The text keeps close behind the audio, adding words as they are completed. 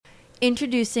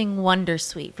Introducing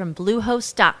Wondersuite from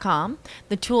Bluehost.com,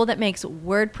 the tool that makes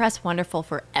WordPress wonderful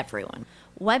for everyone.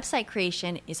 Website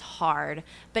creation is hard,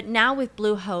 but now with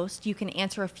Bluehost, you can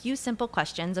answer a few simple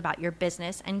questions about your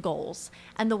business and goals,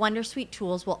 and the Wondersuite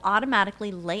tools will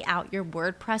automatically lay out your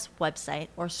WordPress website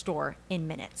or store in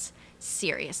minutes.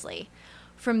 Seriously.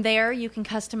 From there, you can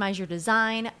customize your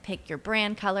design, pick your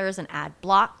brand colors, and add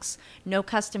blocks. No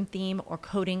custom theme or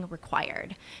coding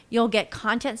required. You'll get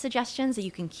content suggestions that you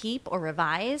can keep or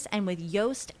revise, and with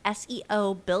Yoast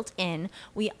SEO built in,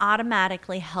 we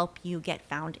automatically help you get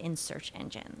found in search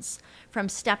engines. From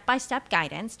step-by-step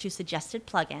guidance to suggested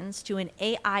plugins to an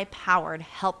AI-powered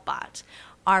help bot,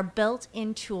 our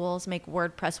built-in tools make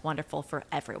WordPress wonderful for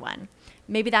everyone.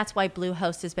 Maybe that's why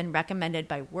Bluehost has been recommended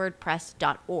by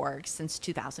WordPress.org since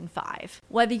 2005.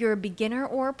 Whether you're a beginner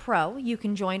or a pro, you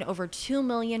can join over 2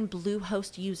 million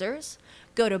Bluehost users.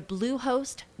 Go to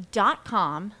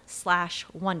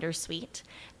bluehost.com/wondersuite.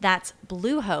 That's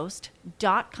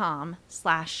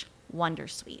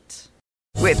bluehost.com/wondersuite.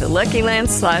 With the Lucky Land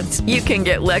Slots, you can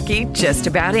get lucky just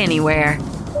about anywhere.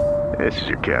 This is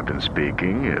your captain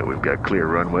speaking. We've got clear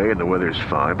runway and the weather's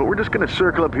fine, but we're just going to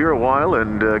circle up here a while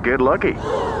and get lucky.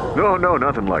 No,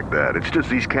 nothing like that. It's just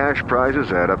these cash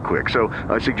prizes add up quick. So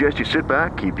I suggest you sit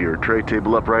back, keep your tray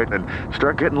table upright, and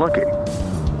start getting lucky.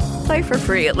 Play for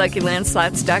free at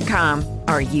LuckyLandSlots.com.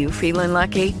 Are you feeling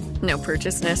lucky? No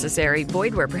purchase necessary.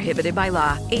 Void where prohibited by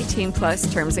law. 18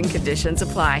 plus terms and conditions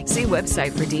apply. See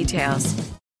website for details.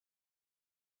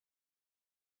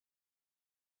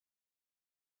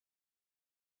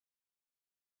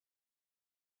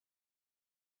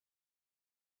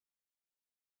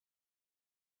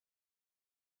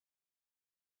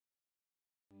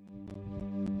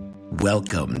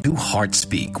 Welcome to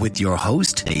HeartSpeak with your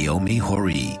host, Naomi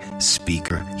Horii.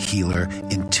 Speaker, healer,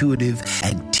 intuitive,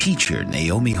 and teacher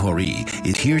Naomi Horii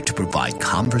is here to provide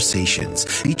conversations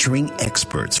featuring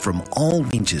experts from all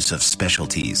ranges of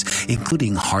specialties,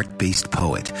 including heart-based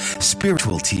poet,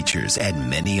 spiritual teachers, and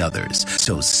many others.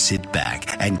 So sit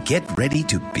back and get ready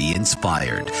to be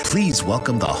inspired. Please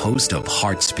welcome the host of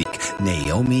HeartSpeak,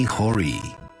 Naomi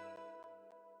Horii.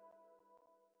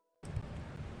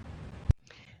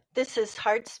 This is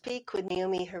HeartSpeak with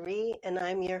Naomi Horii, and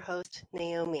I'm your host,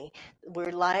 Naomi.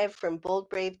 We're live from Bold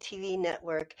Brave TV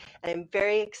Network, and I'm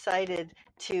very excited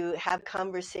to have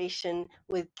conversation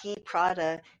with Gui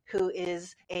Prada, who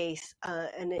is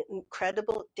an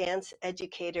incredible dance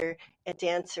educator and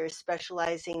dancer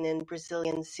specializing in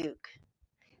Brazilian zouk.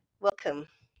 Welcome.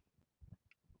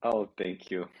 Oh, thank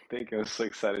you. Thank you. I'm so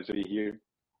excited to be here.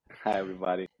 Hi,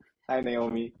 everybody. Hi,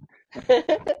 Naomi.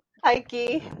 Hi,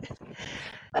 Gui.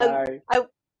 Hi.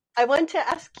 I want to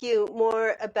ask you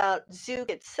more about zouk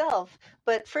itself,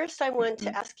 but first I want to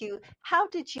ask you, how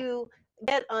did you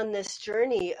get on this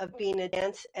journey of being a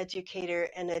dance educator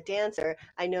and a dancer?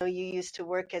 I know you used to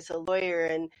work as a lawyer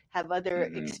and have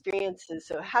other experiences,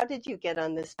 so how did you get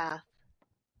on this path?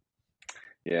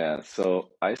 Yeah,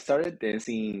 so I started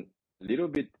dancing a little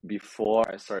bit before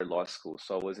I started law school.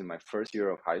 So I was in my first year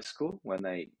of high school when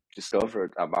I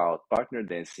discovered about partner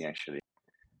dancing, actually.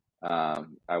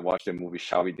 I watched the movie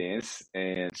Shall We Dance,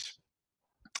 and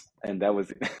that was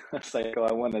it. I was like, oh,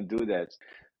 I want to do that.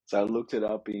 So I looked it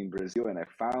up in Brazil, and I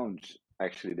found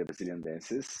actually the Brazilian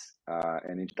dances.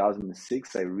 And in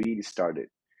 2006, I really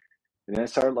started. And then I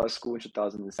started law school in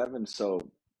 2007, so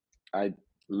I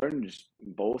learned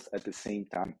both at the same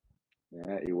time.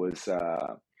 Yeah, it was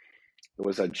a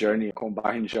journey, a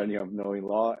combined journey of knowing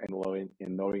law and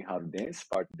knowing how to dance,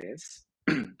 part dance,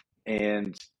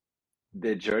 and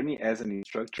the journey as an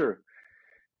instructor.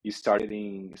 You started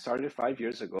 5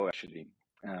 years ago, actually,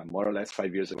 more or less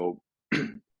 5 years ago.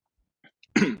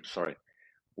 Sorry,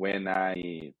 when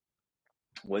I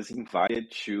was invited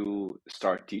to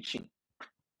start teaching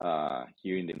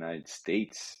here in the United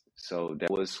States. So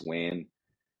that was when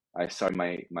I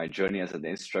started my journey as a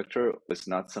dance instructor. It was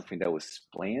not something that was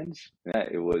planned. Yeah,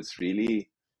 it was really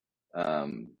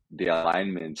the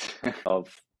alignment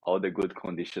of all the good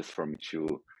conditions for me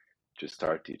to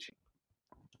start teaching.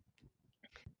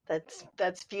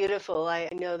 That's beautiful. I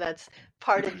know that's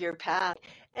part of your path.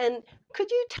 And could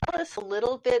you tell us a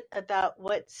little bit about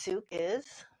what zouk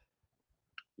is?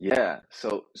 Yeah,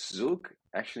 so zouk,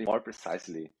 actually more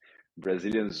precisely,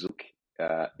 Brazilian zouk,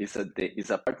 is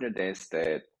a partner dance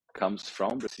that comes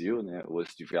from Brazil, and it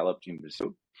was developed in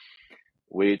Brazil,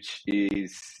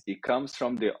 it comes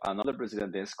from another Brazilian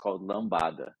dance called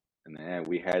lambada. And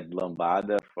we had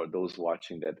lambada, for those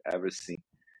watching that ever seen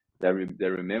that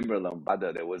remember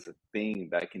lambada. There was a thing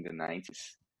back in the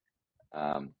 90s.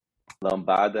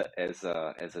 Lambada as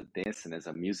a dance and as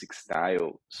a music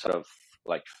style sort of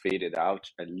like faded out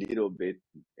a little bit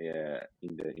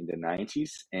in the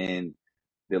 90s, and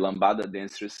the lambada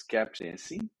dancers kept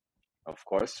dancing, of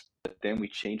course, but then we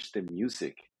changed the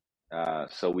music.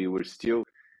 So we were still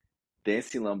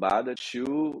dancing lambada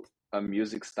to a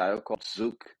music style called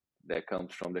zouk that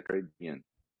comes from the Caribbean.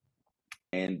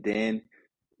 And then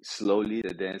slowly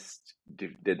the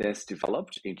dance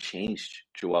developed and changed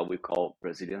to what we call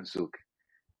Brazilian zouk,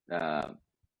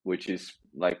 which is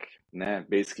like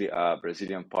basically a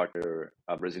Brazilian partner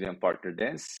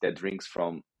dance that drinks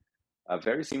from a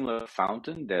very similar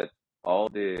fountain that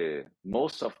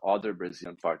most of other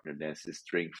Brazilian partner dances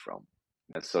drink from.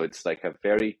 And so it's like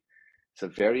it's a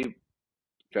very,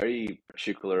 very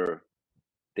particular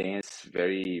dance,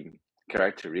 very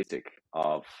characteristic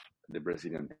of the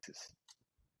Brazilian dances.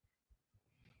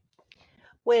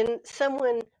 When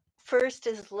someone first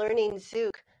is learning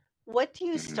Zouk, what do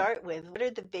you Mhm. start with? What are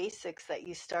the basics that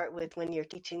you start with when you're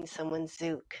teaching someone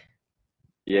Zouk?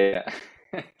 Yeah.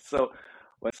 So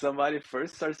when somebody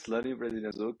first starts learning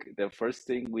Brazilian zouk, the first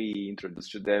thing we introduce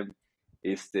to them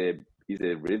is the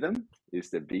rhythm, is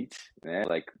the beat,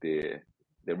 like the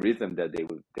rhythm that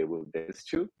they will dance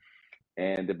to.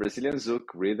 And the Brazilian zouk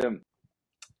rhythm,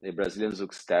 the Brazilian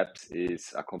zouk steps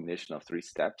is a combination of three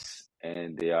steps,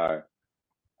 and they are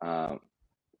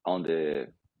on the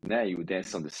you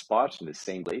dance on the spot in the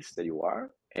same place that you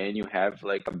are, and you have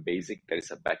like a basic that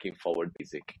is a back and forward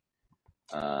basic.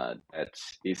 That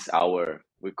is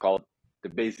we call the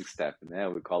basic step.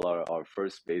 We call our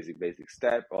first basic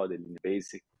step, or the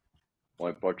basic, or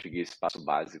in Portuguese, passo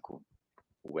básico,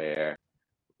 where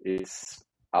it's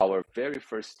our very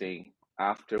first thing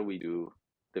after we do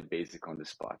the basic on the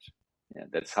spot. Yeah,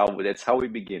 that's how we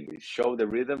begin. We show the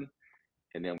rhythm,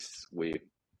 and then we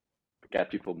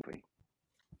get people moving.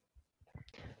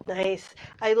 Nice.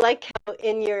 I like how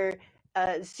in your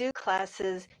Zouk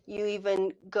classes, you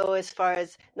even go as far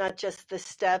as not just the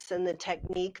steps and the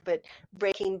technique, but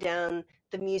breaking down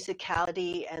the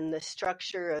musicality and the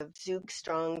structure of Zouk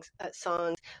songs.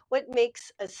 What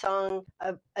makes a song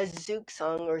a Zouk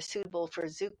song or suitable for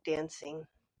Zouk dancing?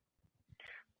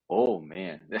 Oh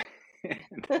man,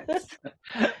 that's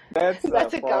that's a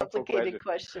That's a powerful question. complicated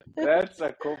question. That's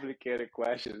a complicated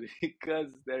question because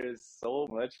there is so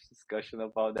much discussion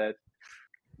about that.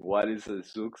 What is a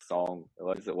zouk song?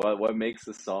 What makes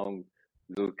a song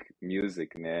zouk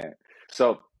music, man?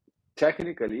 So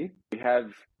technically, we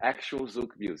have actual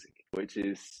zouk music, which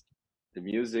is the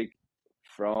music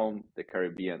from the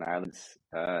Caribbean islands,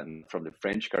 from the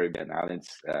French Caribbean islands,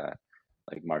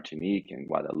 like Martinique and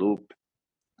Guadeloupe,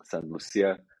 Saint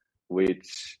Lucia,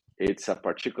 which it's a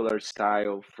particular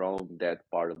style from that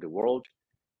part of the world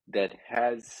that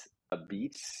has a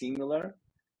beat similar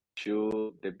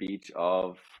to the beat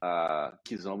of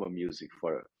kizomba music,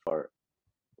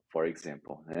 for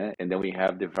example. And then we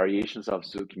have the variations of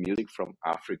zouk music from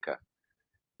Africa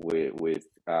with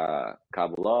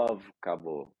Cabo Love,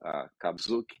 Cabo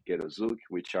Zouk, Ghetto Zouk,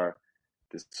 which are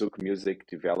the zouk music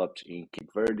developed in Cape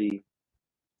Verde.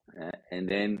 And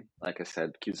then, like I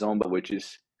said, kizomba, which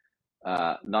is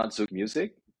not zouk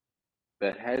music,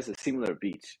 but has a similar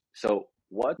beat. So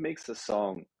what makes a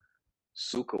song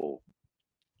zoukable,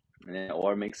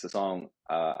 or makes a song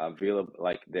available,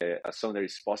 like a song that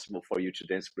is possible for you to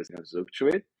dance Brazilian zouk to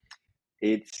it?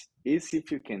 It is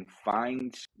if you can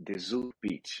find the zouk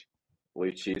beat,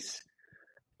 which is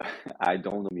I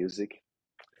don't know music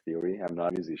theory. I'm not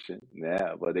a musician,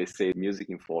 but they say music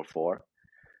in 4/4.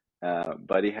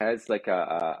 But it has like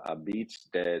a beat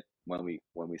that when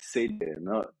we say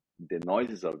the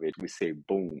noises of it, we say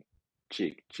boom,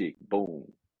 chick, chick,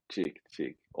 boom, chick,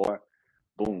 chick, or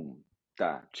boom,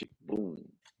 da, chick, boom,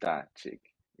 da, chick.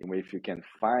 And if you can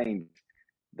find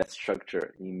that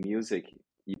structure in music,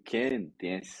 you can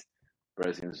dance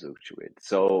Brazilian zouk to it.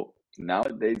 So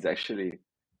nowadays, actually,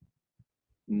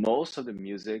 most of the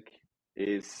music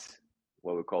is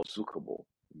what we call zoukable,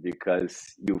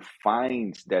 because you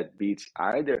find that beat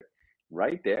either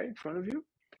right there in front of you,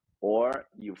 or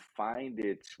you find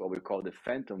it what we call the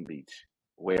phantom beat,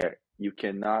 where you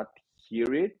cannot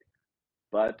hear it,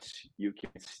 but you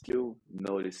can still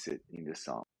notice it in the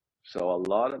song. So a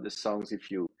lot of the songs,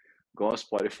 if you go on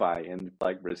Spotify and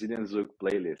like Brazilian zouk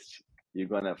playlist, you're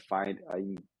gonna find a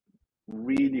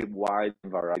really wide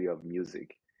variety of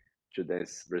music to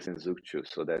dance Brazilian zouk too.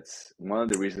 So that's one of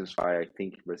the reasons why I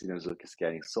think Brazilian zouk is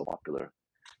getting so popular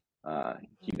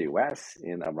in the US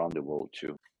and around the world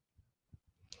too.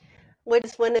 What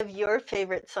is one of your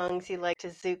favorite songs you like to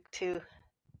Zouk to?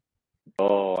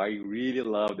 Oh, I really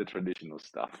love the traditional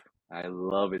stuff. I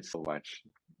love it so much.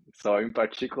 So in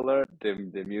particular,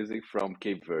 the music from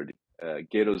Cape Verde,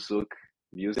 Ghetto Zouk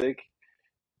music.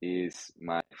 is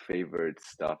my favorite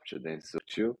stuff to dance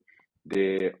to.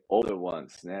 The older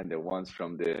ones, the ones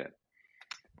from the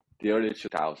early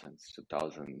 2000s,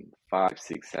 2005,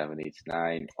 6, 7, 8,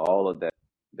 9, all of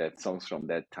that songs from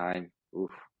that time.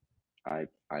 Oof, I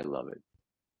love it.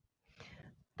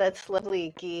 That's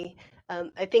lovely, Guy.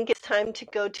 I think it's time to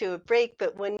go to a break,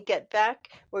 but when we get back,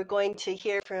 we're going to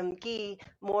hear from Guy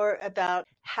more about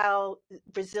how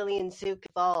Brazilian Zouk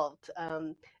evolved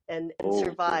and Okay,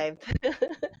 survived.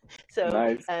 So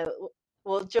nice.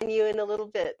 we'll join you in a little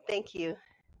bit. Thank you.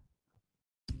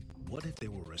 What if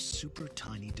there were a super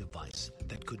tiny device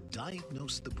that could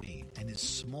diagnose the brain and is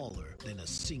smaller than a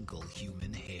single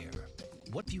human hair?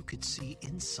 What if you could see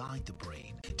inside the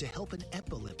brain to help an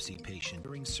epilepsy patient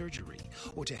during surgery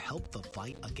or to help the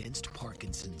fight against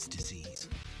Parkinson's disease?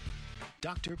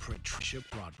 Dr. Patricia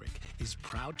Broderick is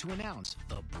proud to announce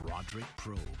the Broderick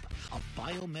Probe, a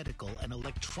biomedical and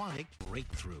electronic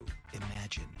breakthrough.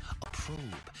 Imagine a probe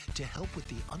to help with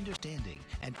the understanding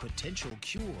and potential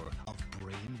cure of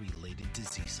brain-related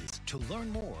diseases. To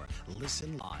learn more,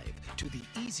 listen live to the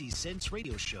Easy Sense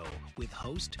radio show with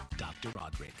host Dr.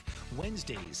 Broderick,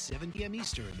 Wednesdays 7 p.m.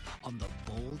 Eastern on the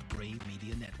Bold Brave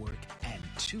Media Network and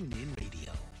TuneIn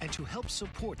Radio. And to help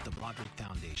support the Broderick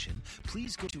Foundation,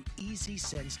 please go to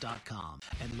EasySense.com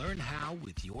and learn how,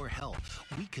 with your help,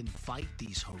 we can fight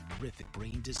these horrific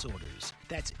brain disorders.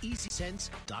 That's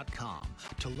EasySense.com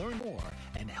to learn more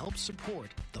and help support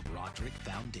the Broderick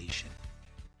Foundation.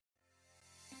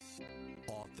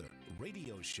 Author,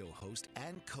 radio show host,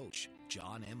 and coach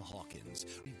John M. Hawkins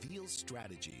reveals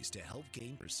strategies to help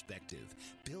gain perspective,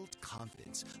 build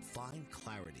confidence, find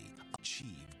clarity,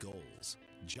 achieve goals.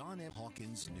 John M.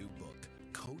 Hawkins' new book,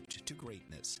 Coach to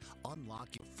Greatness, Unlock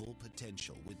Your Full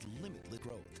Potential with Limitless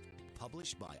Growth,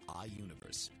 published by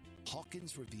iUniverse.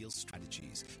 Hawkins reveals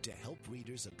strategies to help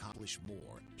readers accomplish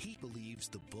more. He believes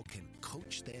the book can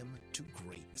coach them to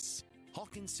greatness.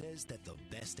 Hawkins says that the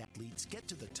best athletes get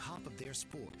to the top of their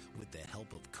sport with the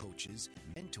help of coaches,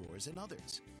 mentors, and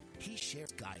others. He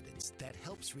shares guidance that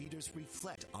helps readers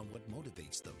reflect on what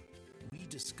motivates them. We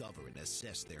discover and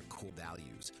assess their core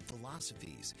values,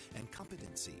 philosophies, and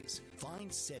competencies,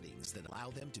 find settings that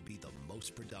allow them to be the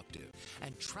most productive,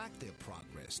 and track their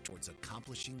progress towards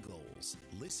accomplishing goals.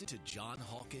 Listen to John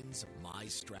Hawkins' My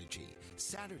Strategy,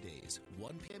 Saturdays,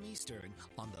 1 p.m. Eastern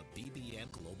on the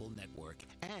BBM Global Network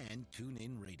and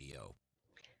TuneIn Radio.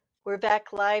 We're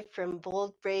back live from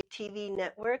Bold Brave TV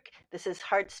Network. This is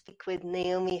HeartSpeak with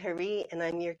Naomi Horii, and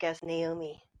I'm your guest,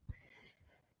 Naomi.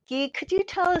 Guy, could you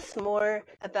tell us more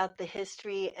about the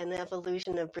history and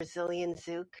evolution of Brazilian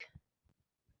Zouk?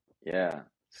 Yeah.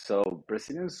 So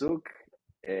Brazilian Zouk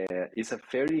is a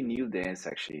fairly new dance,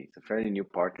 actually. It's a fairly new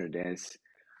partner dance.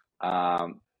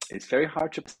 It's very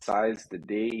hard to precise the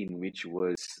day in which it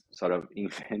was sort of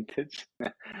invented.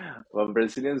 Well,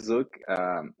 Brazilian Zouk,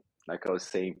 like I was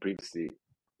saying previously,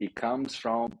 it comes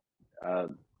from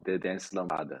the dance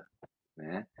lambada.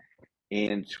 Né?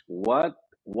 And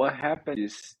what happened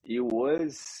is it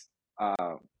was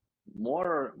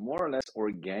more or less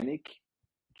organic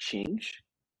change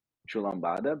to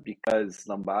lambada, because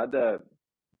lambada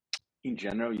in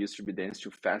general used to be danced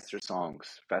to faster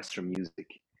songs, faster music,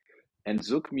 and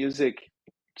Zouk music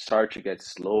started to get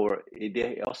slower.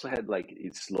 They also had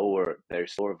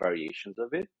there's slower variations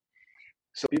of it.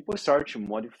 So people started to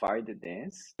modify the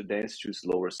dance to dance to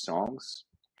slower songs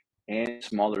and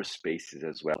smaller spaces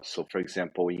as well. So for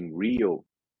example, in Rio,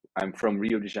 I'm from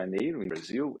Rio de Janeiro in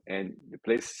Brazil, and the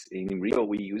place in Rio,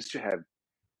 we used to have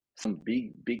some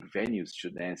big venues to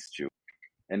dance to.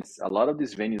 And a lot of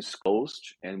these venues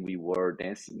closed, and we were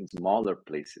dancing in smaller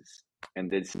places. And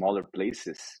the smaller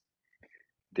places,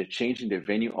 the change in the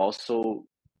venue also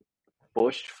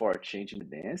pushed for a change in the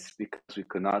dance, because we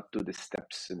could not do the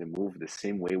steps and the move the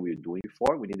same way we were doing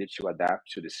before. We needed to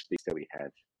adapt to the space that we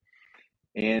had.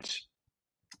 And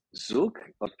Zouk,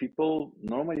 people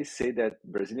normally say that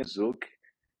Brazilian Zouk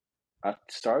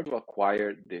started to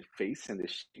acquire the face and the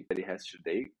shape that it has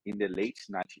today in the late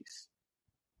 90s.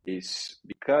 Is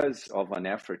because of an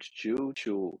effort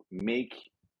to make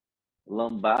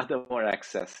lambada more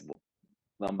accessible.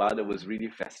 Lambada was really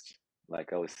fast,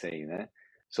 like I was saying.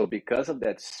 So because of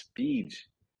that speed,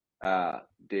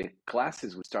 the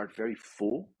classes would start very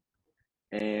full,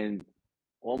 and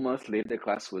 1 month later the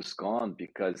class was gone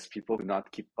because people could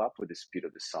not keep up with the speed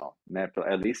of the song,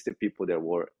 at least the people that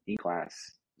were in class.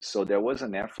 So there was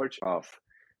an effort of,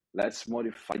 let's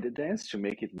modify the dance to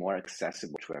make it more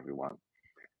accessible to everyone.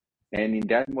 And in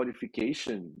that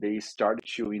modification, they started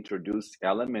to introduce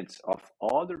elements of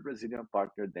other Brazilian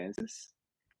partner dances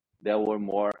that were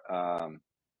more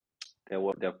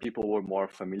that people were more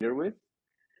familiar with.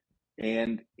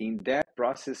 And in that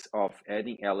process of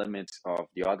adding elements of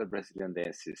the other Brazilian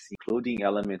dances, including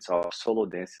elements of solo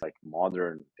dance like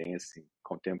modern dancing,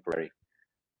 contemporary,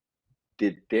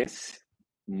 the dance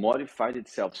modified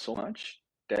itself so much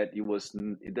that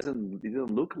it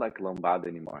didn't look like lambada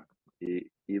anymore. It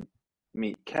I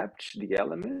mean, kept the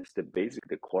elements, the basic,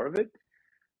 the core of it,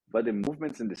 but the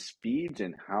movements and the speed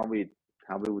and how it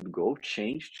would go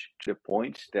changed to the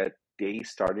point that they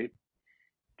started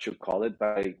to call it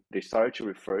by they started to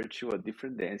refer to a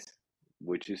different dance,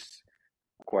 which is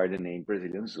acquired the name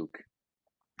Brazilian Zouk.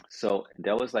 So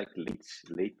that was like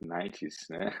late 90s.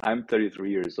 I'm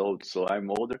 33 years old, so I'm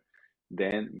older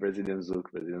than Brazilian Zouk.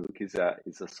 Brazilian Zouk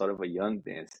is a sort of a young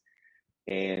dance,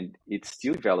 and it's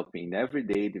still developing. Every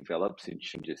day it develops and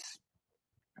changes.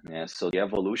 So the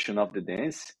evolution of the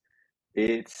dance,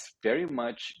 it's very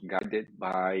much guided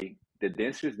by the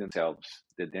dancers themselves.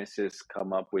 The dancers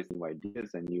come up with new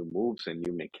ideas and new moves and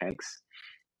new mechanics,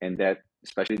 and that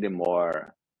especially the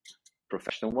more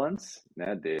professional ones,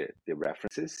 the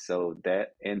references. So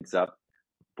that ends up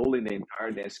pulling the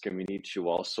entire dance community to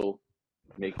also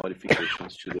make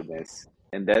modifications to the dance,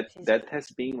 and that has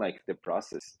been like the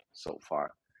process so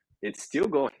far. It's still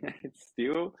going.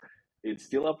 It's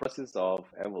still a process of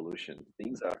evolution.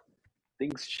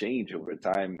 Things change over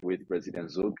time with Brazilian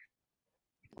Zouk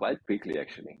quite quickly,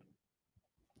 actually.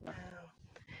 Wow.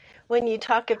 When you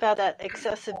talk about that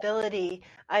accessibility,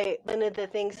 one of the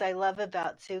things I love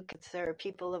about Zouk is there are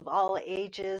people of all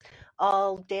ages,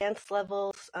 all dance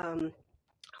levels,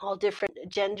 all different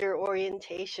gender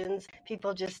orientations,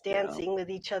 people just Yeah. dancing with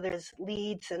each other's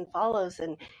leads and follows.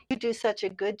 And you do such a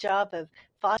good job of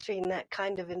fostering that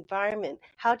kind of environment.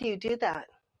 How do you do that?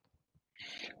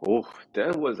 Oh,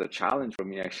 that was a challenge for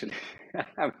me, actually.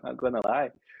 I'm not gonna lie,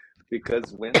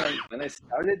 because when I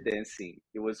started dancing,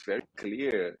 it was very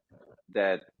clear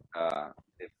that the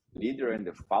leader and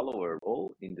the follower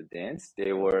role in the dance,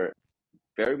 they were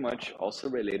very much also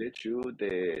related to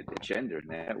the gender.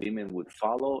 Women would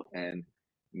follow and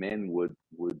men would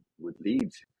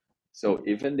lead. So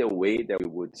even the way that we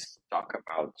would talk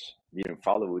about lead and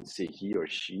follow would say he or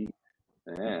she,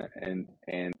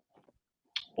 and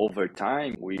over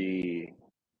time we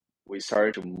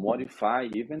started to modify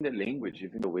even the language,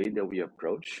 even the way that we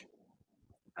approach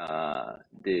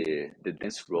the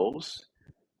dance roles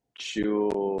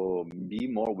to be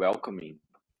more welcoming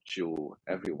to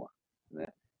everyone.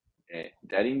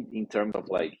 That in terms of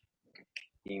like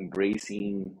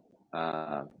embracing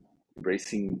uh,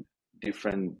 embracing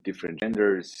different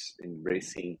genders,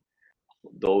 embracing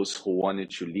those who wanted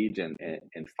to lead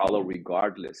and follow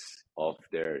regardless of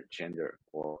their gender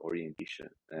or orientation.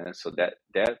 So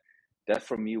that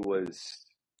for me was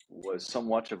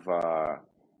somewhat of a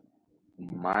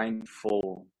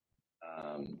mindful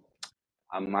um,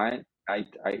 a mind.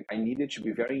 I needed to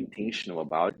be very intentional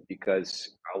about it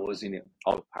because I was in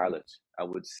autopilot. I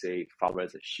would say follower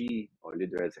as a she or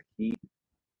leader as a he.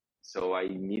 So I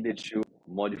needed to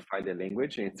modify the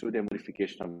language, and through the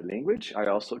modification of the language, I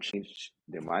also changed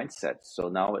the mindset. So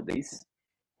nowadays,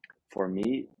 for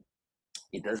me,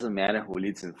 it doesn't matter who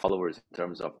leads and followers in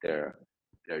terms of their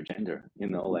gender.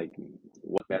 Like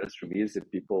what matters to me is that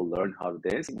people learn how to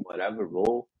dance in whatever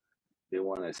role they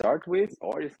want to start with,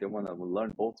 or if they want to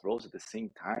learn both roles at the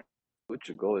same time, good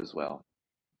to go as well.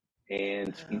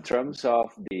 And in terms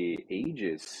of the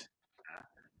ages,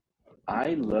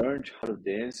 I learned how to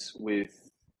dance with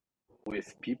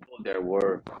people that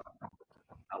were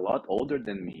a lot older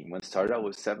than me. When I started, I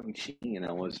was 17 and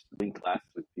I was doing class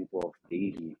with people of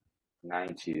 80,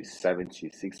 90,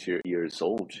 70, 60 years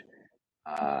old.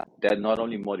 That not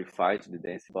only modified the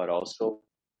dance, but also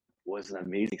was an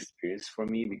amazing experience for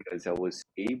me because I was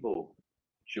able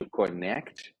to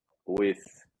connect with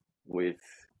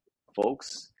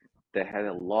folks that had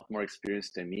a lot more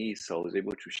experience than me. So I was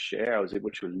able to share, I was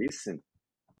able to listen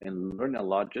and learn a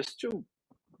lot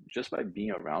just by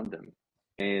being around them.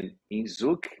 And in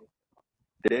Zouk,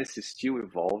 the dance is still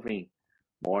evolving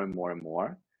more and more and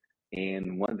more.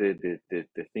 And one of the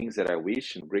things that I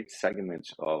wish, and great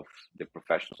segments of the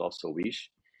professionals also wish,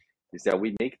 is that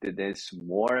we make the dance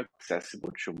more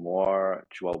accessible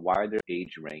to a wider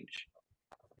age range.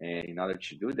 And in order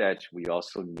to do that, we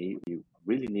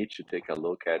really need to take a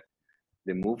look at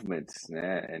the movements,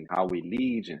 and how we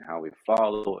lead and how we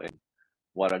follow, and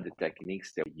what are the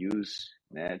techniques that we use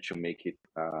to make it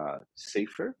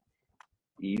safer,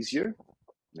 easier,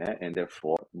 and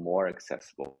therefore more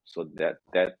accessible. So that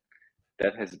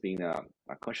has been a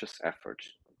conscious effort,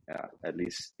 at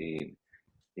least in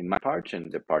my part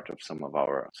and the part of some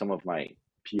of my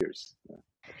peers.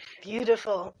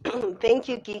 Beautiful. Thank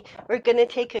you, Guy. We're going to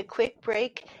take a quick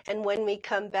break, and when we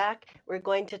come back, we're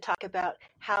going to talk about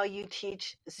how you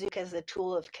teach Zouk as a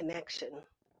tool of connection.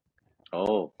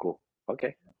 Oh, cool.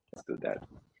 Okay, let's do that.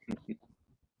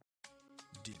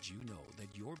 Did you know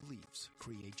that your beliefs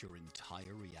create your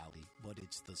entire reality, but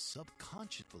it's the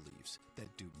subconscious beliefs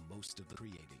that do most of the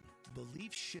creating?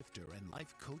 Belief shifter and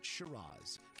life coach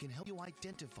Shiraz can help you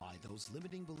identify those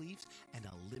limiting beliefs and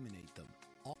eliminate them,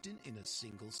 often in a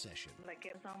single session. Like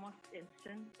it was almost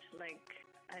instant, like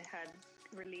I had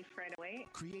relief right away.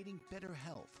 Creating better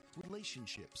health,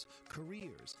 relationships,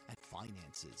 careers, and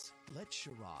finances. Let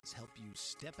Shiraz help you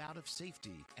step out of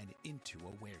safety and into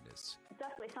awareness.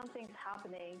 Definitely something's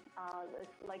happening.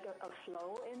 It's like a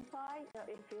flow inside.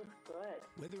 It feels good.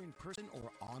 Whether in person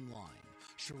or online,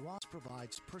 Shiraz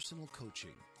provides personal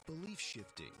coaching, belief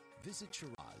shifting. Visit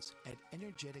Shiraz at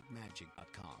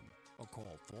energeticmagic.com or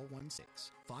call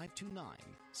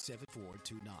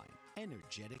 416-529-7429.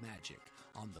 Energetic Magic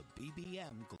on the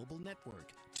BBM Global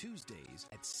Network, Tuesdays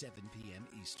at 7 p.m.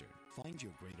 Eastern. Find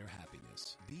your greater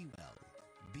happiness. Be well.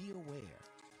 Be aware.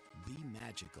 Be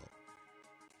magical.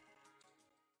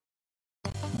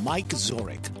 Mike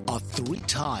Zorich, a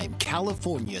three-time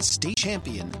California state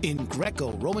champion in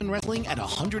Greco-Roman wrestling at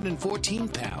 114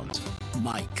 pounds.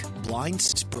 Mike, blind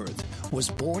since birth, was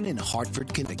born in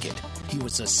Hartford, Connecticut. He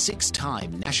was a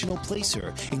six-time national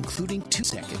placer, including 2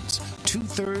 seconds,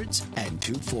 2/3, and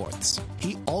 2/4.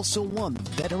 He also won the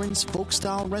Veterans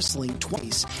Folk-Style Wrestling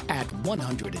twice at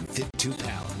 152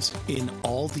 pounds. In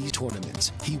all these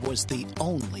tournaments, he was the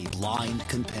only blind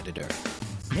competitor.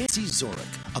 Nancy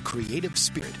Zorich, a creative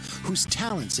spirit whose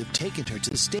talents have taken her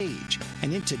to the stage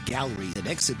and into galleries and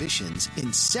exhibitions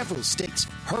in several states.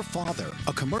 Her father,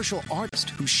 a commercial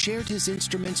artist who shared his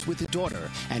instruments with his daughter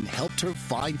and helped her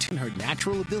fine-tune her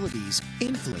natural abilities,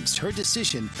 influenced her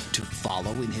decision to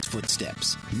follow in his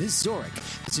footsteps. Ms. Zorich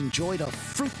has enjoyed a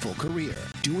fruitful career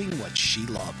doing what she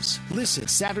loves. Listen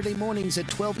Saturday mornings at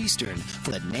 12 Eastern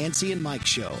for the Nancy and Mike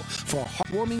Show for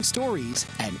heartwarming stories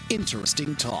and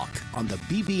interesting talk on the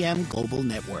BBM Global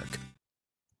Network.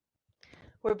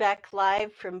 We're back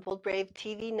live from Bold Brave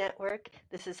TV Network.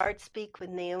 This is HeartSpeak with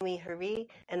Naomi Horii,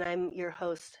 and I'm your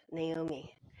host,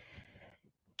 Naomi.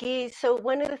 Guy, so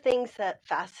one of the things that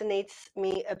fascinates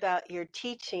me about your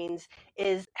teachings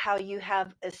is how you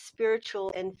have a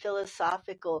spiritual and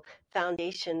philosophical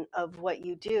foundation of what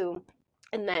you do,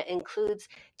 and that includes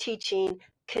teaching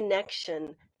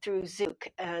connection through Zouk,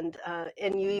 and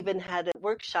you even had a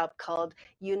workshop called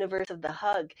Universe of the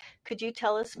Hug. Could you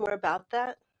tell us more about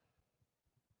that?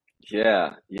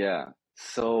 Yeah.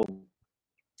 So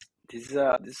this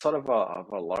is sort of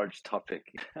a large topic.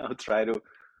 I'll try to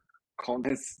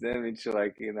condense them into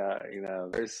like in a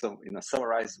very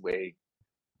summarized way.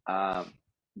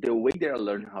 The way that I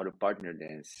learned how to partner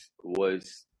dance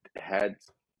had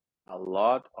a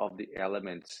lot of the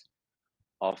elements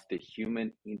of the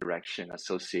human interaction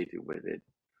associated with it.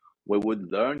 We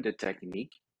would learn the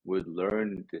technique, we'd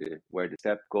learn where the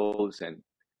step goes and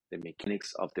the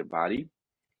mechanics of the body,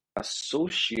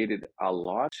 associated a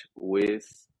lot with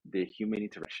the human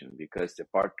interaction, because the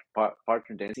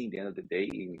partner dancing, at the end of the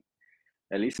day,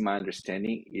 at least in my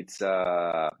understanding, it's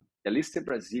at least the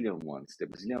Brazilian ones, the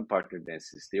Brazilian partner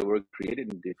dances, they were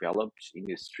created and developed in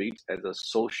the streets as a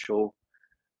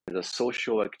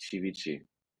social activity,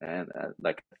 and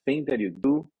like a thing that you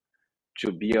do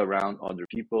to be around other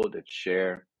people that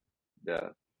share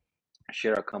a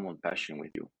common passion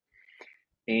with you.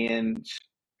 And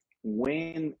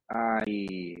when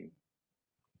I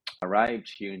arrived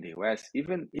here in the US,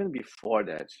 even before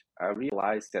that, I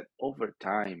realized that over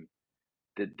time,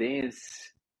 the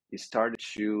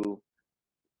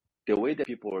way that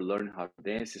people learn how to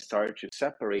dance started to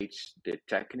separate the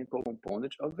technical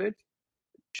component of it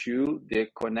to the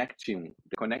connection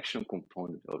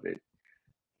component of it.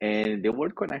 And the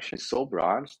word connection is so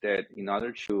broad that in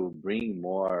order to bring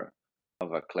more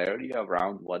of a clarity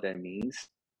around what that means,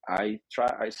 I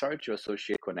started to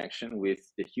associate connection with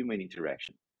the human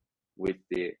interaction, with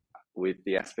the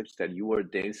aspects that you are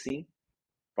dancing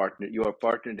you are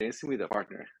partner dancing with a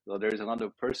partner. So there is another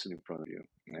person in front of you,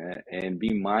 and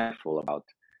be mindful about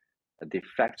the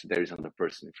fact there is another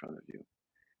person in front of you.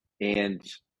 And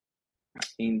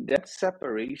in that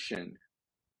separation,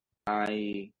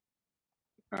 I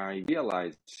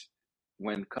realized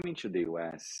when coming to the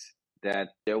US that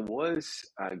there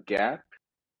was a gap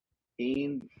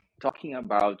in talking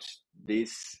about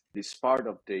this part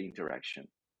of the interaction,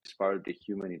 this part of the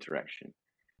human interaction.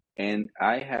 And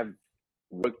I have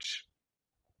worked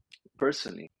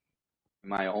personally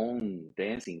my own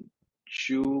dancing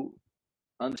to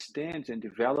understand and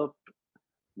develop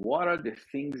what are the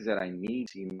things that I need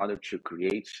in order to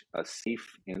create a safe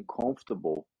and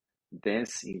comfortable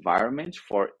dance environment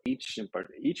for each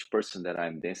person that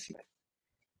I'm dancing with.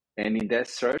 And in that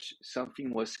search,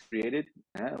 something was created,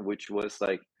 which was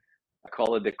like, I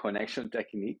call it the connection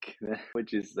technique,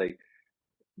 which is like,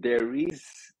 there is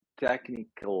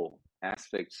technical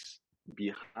aspects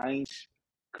behind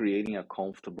creating a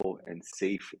comfortable and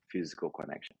safe physical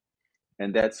connection.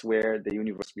 And that's where the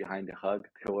universe behind the hug,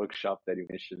 the workshop that you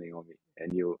mentioned, Naomi,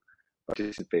 and you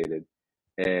participated,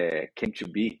 came to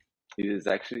be. It is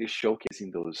actually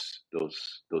showcasing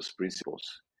those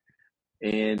principles.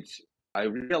 And I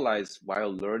realized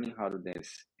while learning how to dance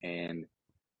and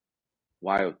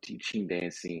while teaching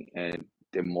dancing, and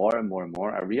the more and more and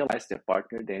more, I realized that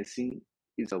partner dancing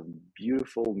is a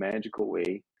beautiful, magical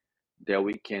way that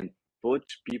we can put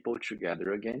people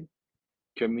together again,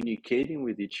 communicating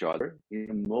with each other in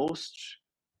the most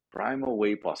primal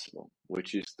way possible,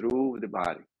 which is through the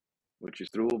body, which is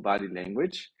through body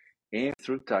language and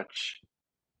through touch.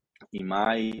 In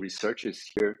my researches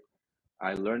here,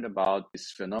 I learned about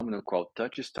this phenomenon called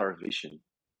touch starvation,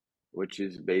 which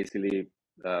is basically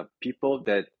people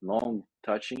that long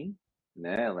touching,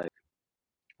 like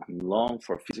long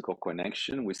for physical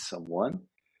connection with someone,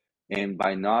 and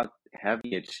by not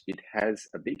having it, it has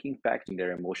a big impact in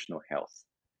their emotional health.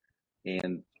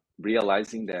 And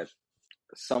realizing that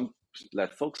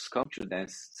folks come to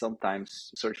dance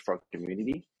sometimes search for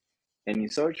community and in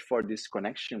search for this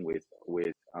connection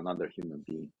with another human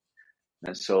being.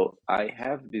 And so I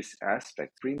have this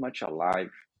aspect pretty much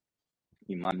alive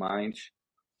in my mind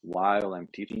while I'm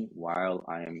teaching, while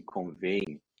I am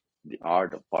conveying the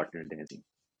art of partner dancing.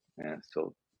 And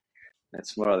so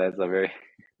that's more or less a very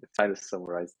try to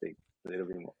summarize things a little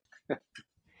bit more.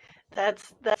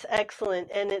 That's excellent.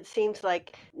 And it seems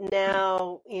like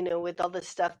now, with all the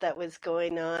stuff that was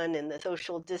going on and the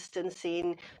social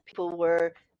distancing, people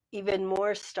were even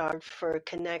more starved for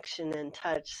connection and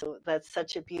touch. So that's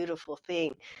such a beautiful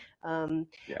thing.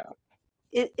 Yeah.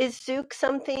 Is Zouk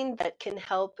something that can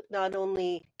help not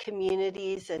only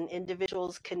communities and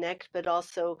individuals connect, but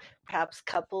also perhaps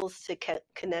couples to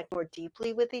connect more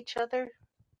deeply with each other?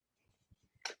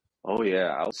 Oh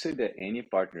yeah, I would say that any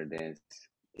partner dance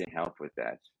can help with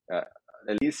that.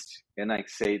 At least, and I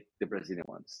say the Brazilian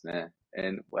ones, né?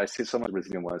 And I say so much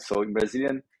Brazilian ones. So in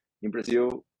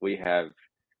Brazil, we have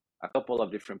a couple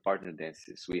of different partner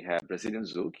dances. We have Brazilian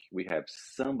Zouk, we have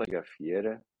Samba de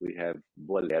Gafieira, we have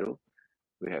Bolero,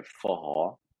 we have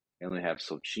Forró, and we have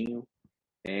Soltinho,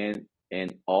 and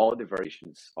all the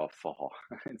variations of Forró.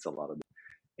 It's a lot of them.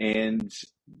 And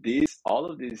all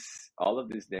of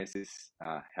these dances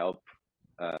help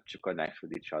to connect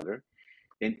with each other,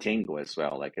 and tango as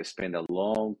well. Like I spent a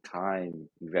long time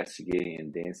investigating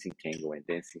and dancing tango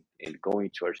and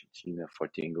going to Argentina for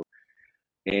tango.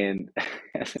 And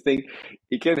I think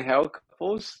it can help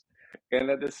couples,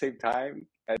 and at the same time,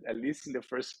 at least in the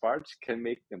first part, can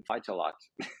make them fight a lot.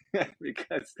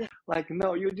 Because like,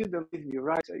 no, you didn't leave me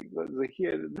right. I was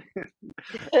here.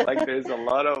 Like there's a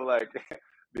lot of like,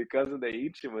 because of the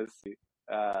intimacy,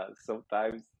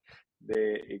 sometimes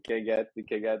it can get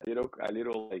a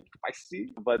little like feisty,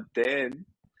 but then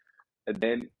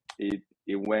it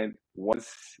went,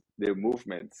 once the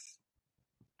movements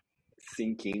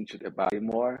sink into the body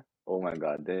more, oh my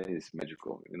god, that is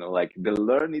magical. Like the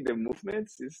learning the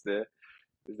movements is the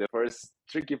first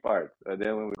tricky part, and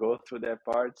then when we go through that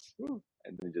part, and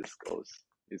then it just goes.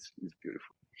 It's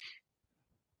beautiful.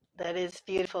 That is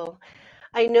beautiful.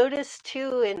 I noticed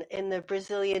too in the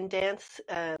Brazilian dance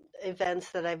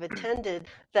events that I've attended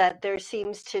that there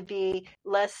seems to be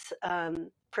less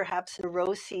perhaps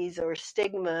neuroses or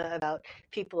stigma about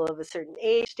people of a certain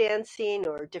age dancing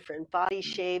or different body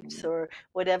shapes or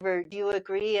whatever. Do you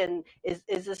agree? And is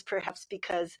this perhaps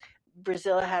because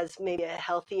Brazil has maybe a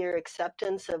healthier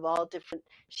acceptance of all different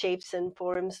shapes and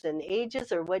forms and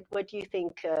ages, or what do you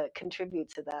think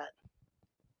contributes to that?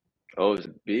 Oh, it's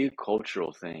a big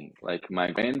cultural thing. Like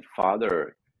my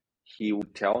grandfather, he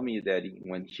would tell me that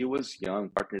when he was young,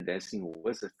 partner dancing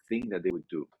was a thing that they would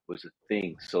do, was a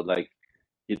thing. So like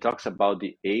he talks about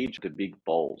the age of the big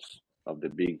balls, of the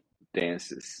big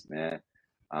dances.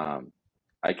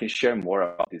 I can share more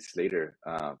about this later,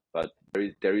 but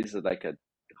there is like a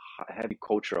heavy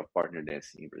culture of partner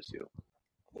dancing in Brazil.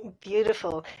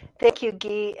 Beautiful. Thank you,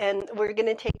 Gui. And we're going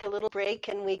to take a little break,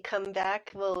 and we come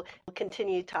back. We'll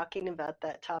continue talking about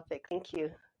that topic. Thank you.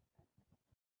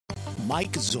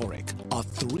 Mike Zorek, a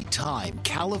three-time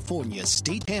California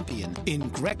state champion in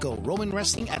Greco-Roman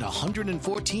wrestling at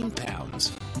 114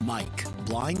 pounds. Mike,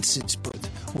 blind since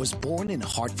birth, was born in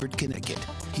Hartford, Connecticut.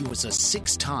 He was a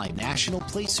 6-time national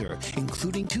placer,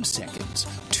 including 2 seconds,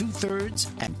 2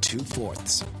 thirds, and 2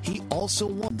 fourths. He also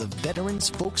won the Veterans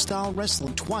Folk Style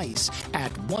Wrestling twice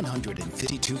at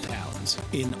 152 pounds.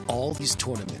 In all these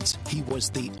tournaments, he was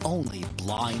the only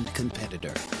blind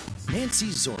competitor. Nancy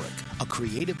Zorick, a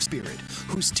creative spirit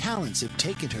whose talents have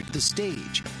taken her to the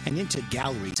stage and into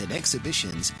galleries and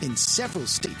exhibitions in several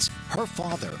states. Her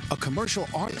father, a commercial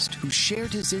artist who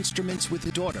shared his instruments with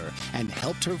his daughter and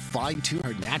helped her fine-tune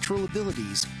her natural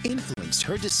abilities, influenced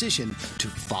her decision to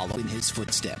follow in his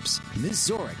footsteps. Ms.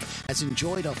 Zorick has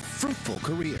enjoyed a fruitful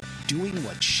career doing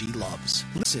what she loves.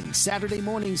 Listen Saturday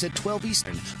mornings at 12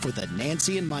 Eastern for the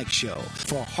Nancy and Mike Show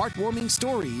for heartwarming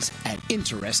stories and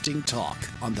interesting talk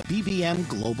on the BBM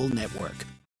Global Network.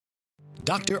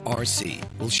 Dr. RC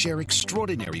will share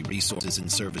extraordinary resources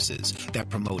and services that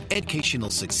promote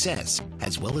educational success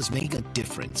as well as make a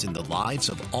difference in the lives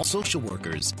of all social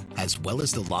workers as well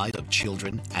as the lives of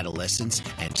children, adolescents,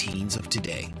 and teens of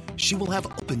today. She will have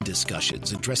open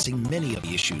discussions addressing many of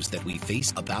the issues that we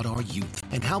face about our youth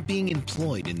and how being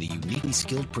employed in the uniquely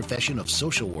skilled profession of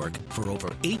social work for over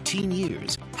 18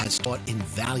 years has taught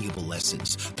invaluable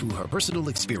lessons through her personal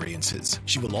experiences.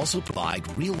 She will also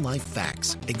provide real-life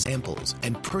facts, examples,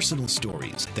 and personal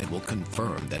stories that will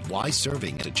confirm that why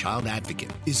serving as a child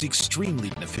advocate is extremely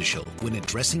beneficial when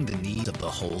addressing the needs of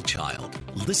the whole child.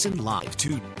 Listen live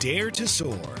to Dare to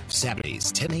Soar,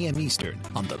 Saturdays, 10 a.m. Eastern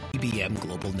on the BBM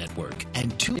Global Network,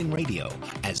 and tune in radio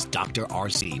as Dr.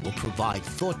 RC will provide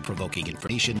thought-provoking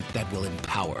information that will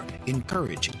empower,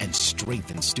 encourage, and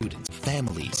strengthen students,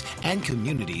 families, and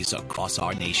communities across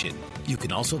our nation. You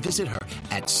can also visit her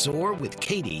at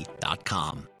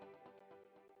soarwithkatie.com.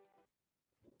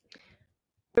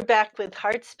 We're back with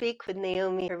HeartSpeak with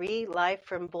Naomi Horii, live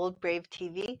from Bold Brave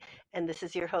TV, and this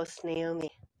is your host, Naomi.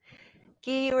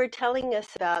 Gui, you were telling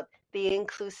us about the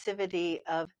inclusivity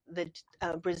of the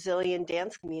Brazilian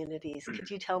dance communities.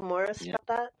 Could you tell more about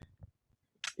that?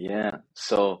 Yeah.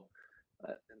 So,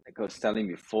 like I was telling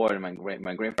before,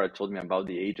 my grandfather told me about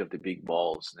the age of the big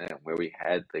balls, where we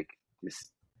had like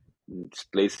these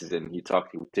places, and he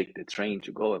would take the train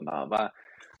to go and blah blah.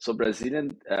 So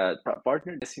Brazilian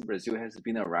partner dance in Brazil has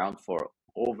been around for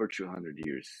over 200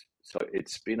 years. So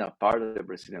it's been a part of the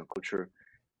Brazilian culture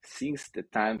since the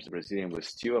times Brazilian was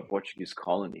still a Portuguese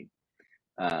colony.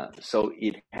 So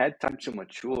it had time to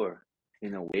mature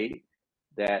in a way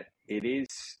that it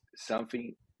is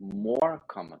something more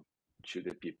common to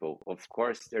the people. Of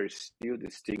course, there's still the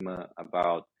stigma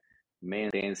about men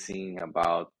dancing,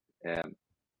 about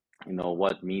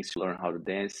what it means to learn how to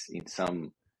dance in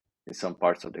some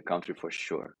parts of the country for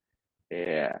sure.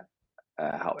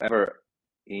 However,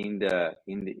 in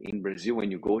Brazil,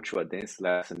 when you go to a dance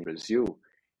lesson in Brazil,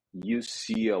 you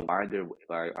see a wider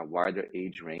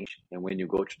age range, and when you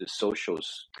go to the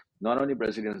socials, not only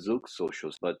Brazilian Zouk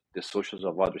socials, but the socials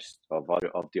of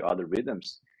the other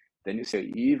rhythms, then you see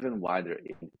an even wider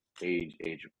age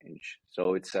range.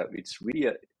 So it's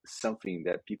really something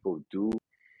that people do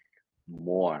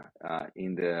more.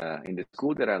 In the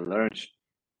school that I learned,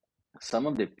 some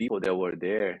of the people that were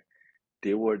there,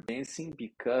 they were dancing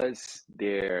because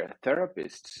their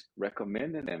therapists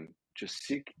recommended them to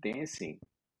seek dancing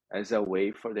as a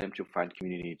way for them to find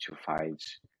community, to find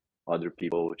other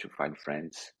people, to find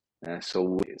friends.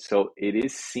 So it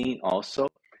is seen also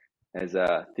as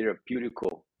a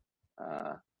therapeutical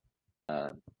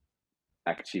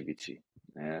activity.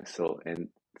 So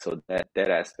that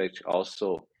aspect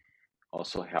also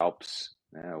helps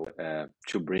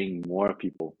to bring more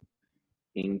people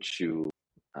into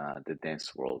the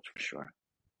dance world for sure.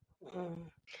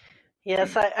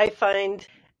 Yes, I find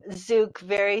Zouk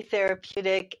very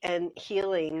therapeutic and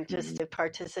healing just to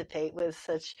participate with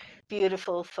such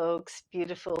beautiful folks,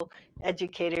 beautiful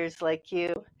educators like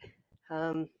you.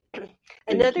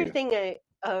 Another thing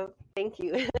thank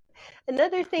you.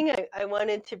 Another thing I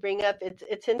wanted to bring up,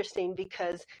 it's interesting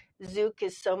because Zouk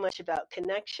is so much about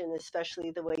connection, especially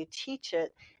the way you teach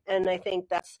it. And I think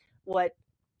that's what,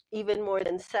 even more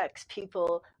than sex,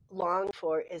 people long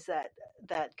for, is that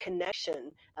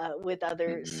connection with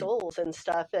other souls and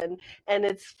stuff. And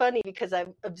it's funny because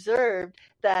I've observed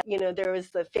that, there was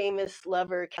the famous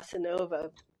lover Casanova,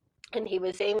 and he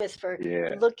was famous for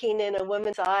looking in a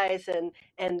woman's eyes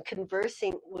and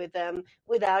conversing with them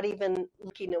without even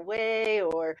looking away,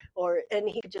 and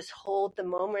he could just hold the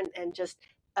moment and just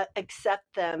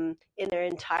accept them in their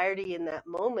entirety in that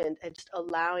moment, and just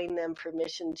allowing them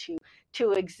permission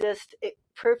to exist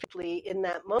perfectly in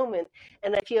that moment.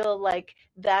 And I feel like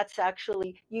that's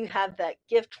actually, you have that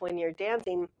gift when you're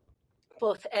dancing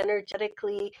both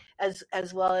energetically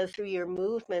as well as through your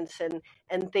movements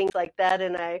and things like that.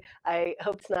 And I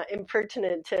hope it's not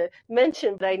impertinent to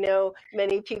mention, but I know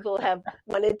many people have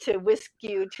wanted to whisk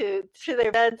you to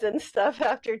their beds and stuff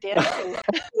after dancing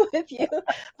with you.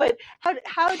 But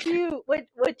how do you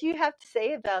what do you have to say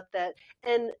about that?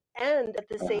 And at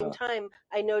the same time,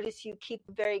 I notice you keep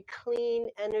very clean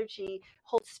energy,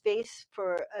 hold space for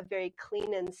a very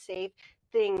clean and safe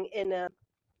thing in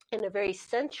a very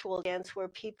sensual dance where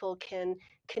people can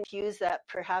confuse that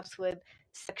perhaps with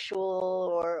sexual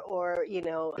or Yeah.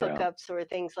 hookups or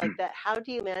things like that. How do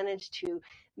you manage to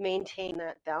maintain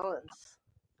that balance?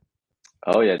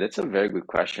 Oh yeah, that's a very good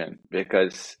question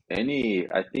because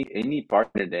I think any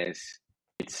partner dance,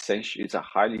 it's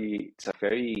a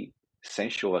very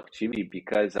sensual activity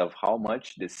because of how much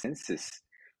the senses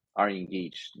are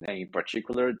engaged. In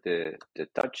particular, the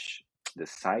touch, the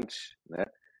sight,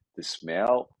 the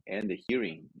smell, and the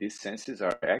hearing. These senses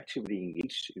are actively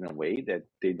engaged in a way that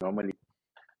they normally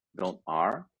don't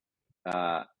are,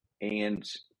 uh, and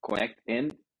connect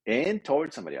and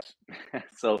towards somebody else.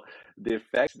 So the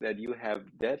fact that you have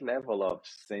that level of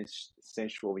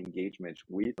sensual engagement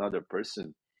with another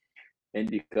person, and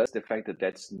because the fact that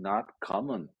that's not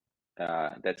common,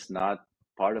 that's not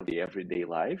part of the everyday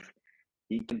life,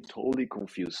 it can totally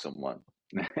confuse someone.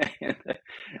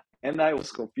 And I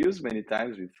was confused many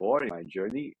times before in my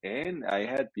journey, and I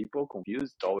had people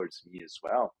confused towards me as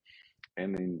well.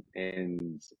 And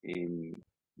in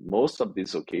most of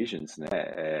these occasions,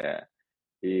 eh,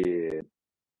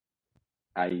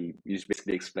 I is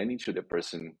basically explaining to the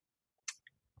person,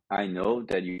 I know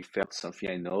that you felt something.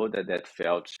 I know that that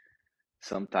felt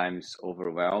sometimes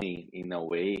overwhelming in a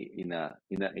way, in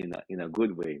a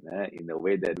good way, in a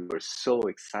way that you were so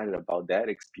excited about that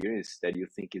experience that you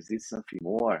think, is this something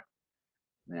more?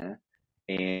 Né?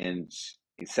 And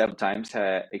several times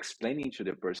explaining to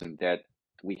the person that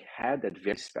we had that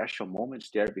very special moment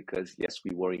there because yes,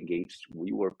 we were engaged,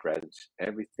 we were present,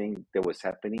 everything that was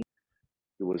happening,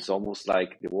 it was almost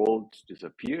like the world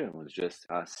disappeared and it was just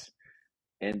us.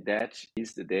 And that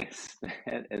is the dance,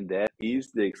 and that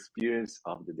is the experience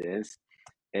of the dance,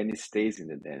 and it stays in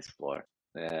the dance floor.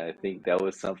 I think that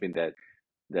was something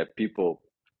that people,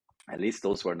 at least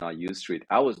those who are not used to it,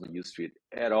 I was not used to it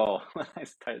at all when I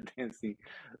started dancing.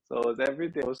 So it was every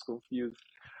day I was confused.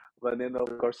 But then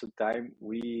over the course of time,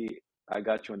 I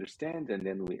got to understand, and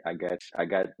then I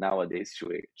got nowadays to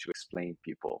explain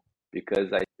people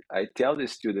because I tell the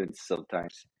students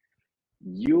sometimes,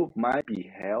 you might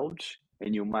be held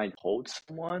and you might hold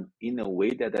someone in a way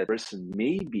that that person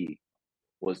maybe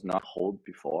was not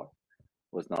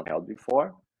was not held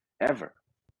before, ever,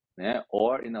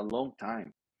 or in a long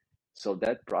time. So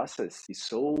that process is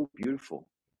so beautiful,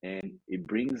 and it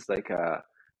brings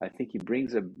I think it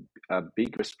brings a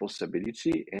big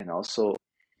responsibility, and also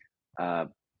uh,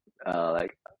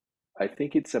 like I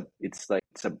think it's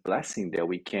a blessing that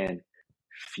we can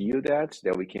feel that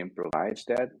we can provide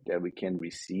that we can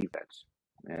receive that.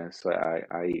 And so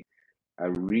I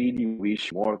really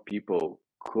wish more people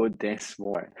could dance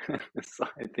more. So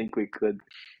I think we could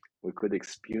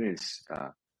experience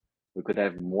we could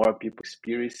have more people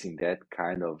experiencing that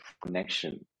kind of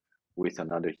connection with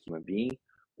another human being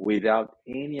without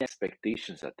any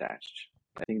expectations attached.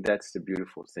 I think that's the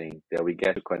beautiful thing, that we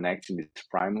get to connect in this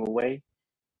primal way,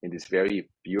 in this very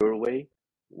pure way,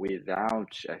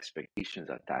 without expectations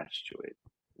attached to it,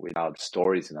 without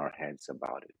stories in our heads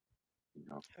about it. You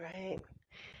know? Right.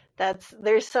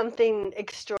 There's something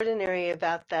extraordinary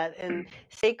about that and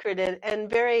sacred and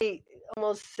very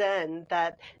almost zen,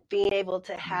 that being able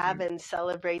to have Mhm. and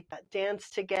celebrate that dance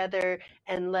together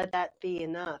and let that be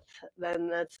enough. Then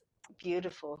that's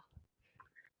beautiful.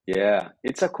 Yeah,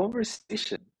 it's a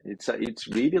conversation. It's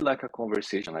really like a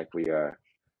conversation, like we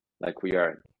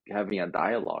are having a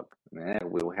dialogue.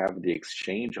 We'll have the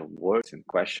exchange of words and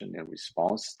question and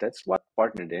response. That's what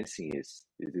partner dancing is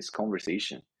this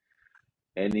conversation.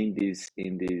 And in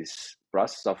this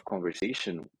process of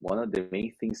conversation, one of the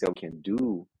main things that we can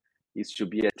do is to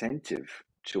be attentive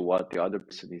to what the other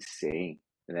person is saying,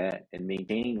 and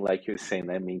maintain, like you're saying,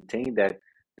 maintain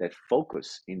that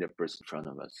focus in the person in front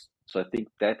of us. So I think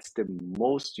that's the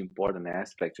most important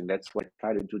aspect, and that's what I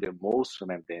try to do the most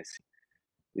when I'm dancing,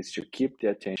 is to keep the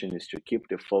attention, is to keep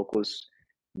the focus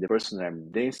in the person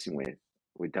I'm dancing with,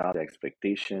 without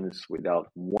expectations,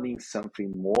 without wanting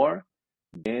something more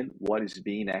than what is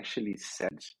being actually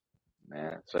said.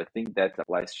 So I think that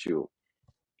applies to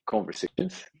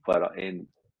conversations, but in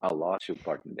a lot to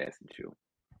partner dancing too.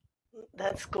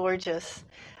 That's gorgeous.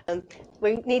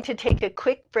 We need to take a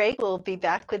quick break. We'll be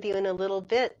back with you in a little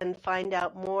bit and find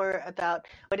out more about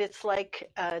what it's like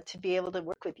to be able to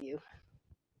work with you.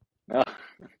 Oh,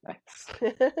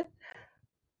 nice.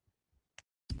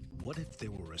 What if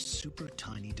there were a super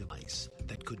tiny device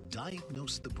that could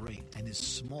diagnose the brain and is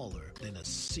smaller than a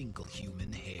single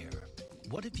human hair?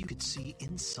 What if you could see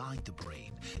inside the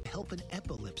brain to help an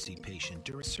epilepsy patient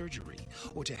during surgery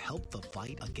or to help the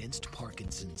fight against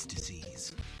Parkinson's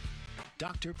disease?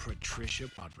 Dr. Patricia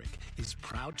Broderick is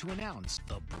proud to announce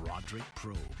the Broderick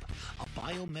Probe, a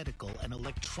biomedical and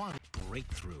electronic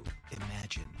breakthrough.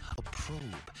 Imagine a probe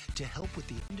to help with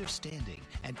the understanding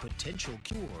and potential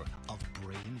cure of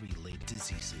brain-related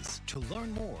diseases. To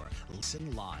learn more,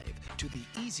 listen live to the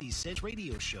Easy Sense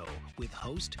radio show with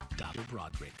host Dr.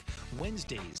 Broderick,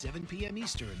 Wednesdays 7 p.m.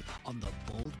 Eastern on the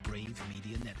Bold Brave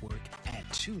Media Network and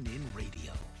TuneIn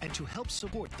Radio. And to help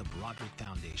support the Broderick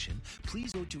Foundation,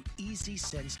 please go to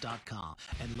EasySense.com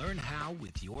and learn how,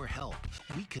 with your help,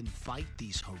 we can fight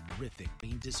these horrific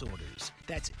brain disorders.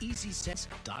 That's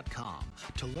EasySense.com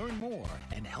to learn more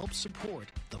and help support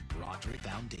the Broderick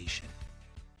Foundation.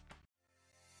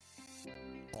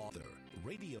 Author,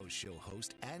 radio show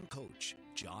host, and coach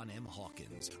John M.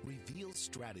 Hawkins reveals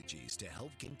strategies to help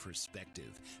gain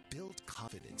perspective, build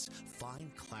confidence,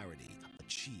 find clarity,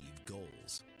 achieve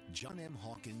goals. John M.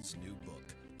 Hawkins' new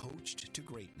book, Coached to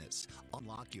Greatness,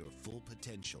 Unlock Your Full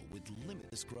Potential with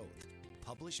Limitless Growth,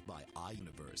 published by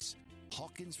iUniverse.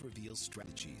 Hawkins reveals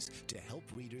strategies to help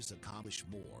readers accomplish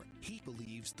more. He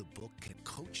believes the book can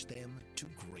coach them to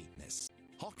greatness.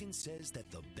 Hawkins says that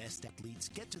the best athletes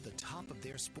get to the top of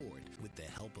their sport with the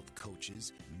help of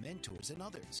coaches, mentors, and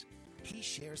others. He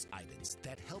shares guidance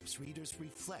that helps readers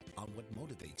reflect on what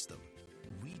motivates them.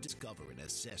 Rediscover and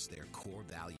assess their core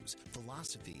values,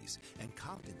 philosophies, and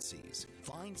competencies.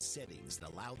 Find settings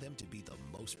that allow them to be the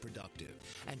most productive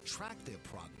and track their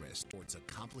progress towards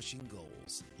accomplishing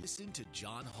goals. Listen to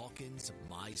John Hawkins'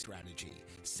 My Strategy,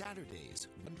 Saturdays,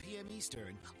 1 p.m.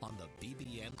 Eastern on the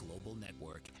BBM Global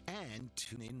Network and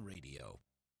TuneIn Radio.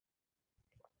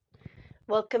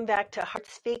 Welcome back to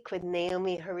HeartSpeak with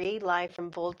Naomi Horii, live from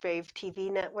Bold Brave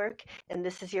TV Network. And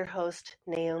this is your host,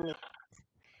 Naomi.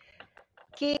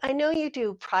 Gui, I know you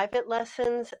do private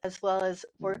lessons as well as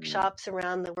workshops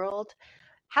around the world.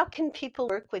 How can people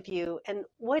work with you, and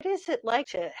what is it like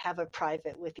to have a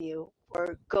private with you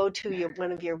or go to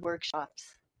one of your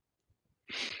workshops?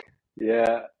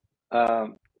 Yeah.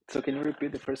 So can you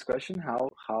repeat the first question? How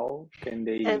can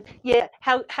they? And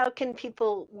how can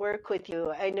people work with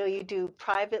you? I know you do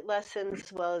private lessons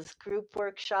as well as group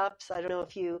workshops. I don't know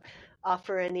if you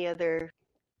offer any other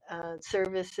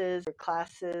services or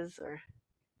classes or.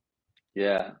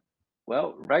 Yeah.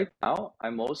 Well, right now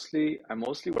I mostly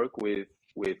work with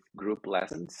group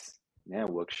lessons, yeah,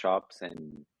 workshops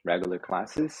and regular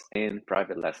classes and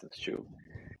private lessons too.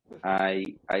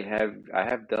 I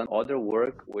have done other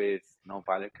work with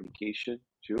nonviolent communication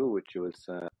too, which was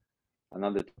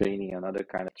another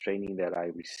kind of training that I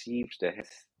received that has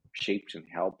shaped and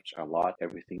helped a lot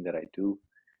everything that I do.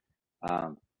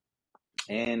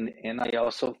 And I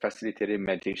also facilitated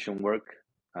meditation work,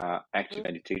 active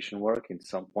meditation work in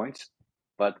some points.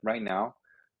 But right now,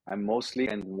 I mostly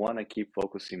and want to keep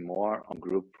focusing more on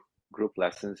group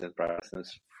lessons and private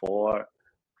lessons for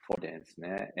dance.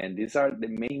 And these are the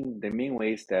main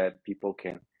ways that people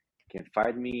can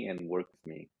find me and work with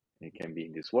me. It can be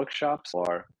in these workshops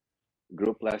or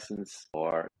group lessons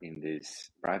or in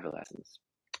these private lessons.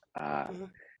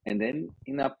 And then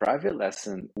in a private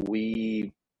lesson,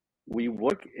 we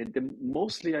work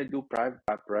mostly I do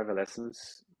private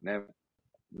lessons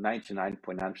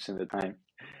 99.9% of the time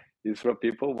is for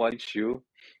people wanting to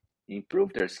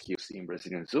improve their skills in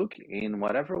Brazilian Zouk in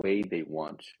whatever way they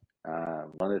want.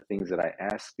 One of the things that I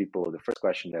ask people, the first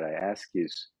question that I ask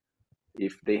is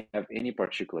if they have any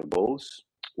particular goals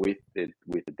with the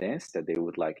dance that they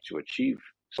would like to achieve,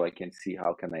 so I can see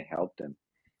how can I help them.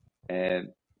 And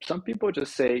some people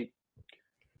just say,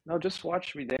 no, just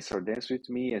watch me dance or dance with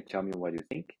me and tell me what you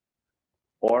think.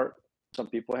 Or some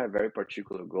people have very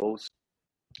particular goals.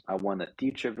 I want to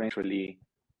teach eventually.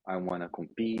 I want to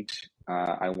compete.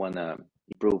 I want to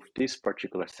improve this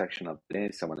particular section of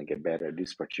dance. I want to get better at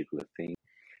this particular thing.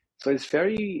 So it's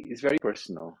very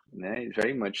personal. It's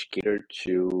very much catered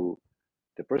to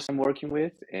the person I'm working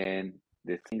with and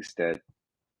the things that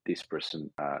this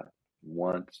person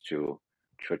wants to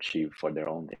achieve for their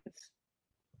own dance.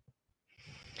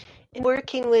 In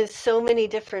working with so many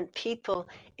different people,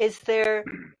 is there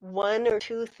one or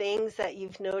two things that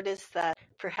you've noticed that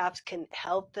perhaps can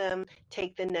help them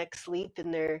take the next leap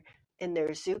in their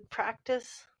Zouk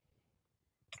practice?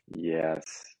 Yes,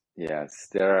 yes.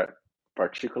 There are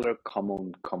particular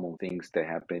common things that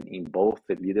happen in both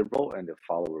the leader role and the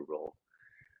follower role.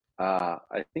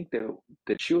 I think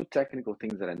the two technical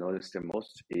things that I noticed the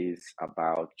most is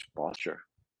about posture.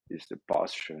 Is the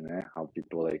posture, how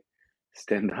people like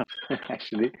stand up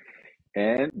actually,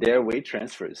 and their weight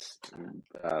transfers.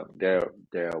 They're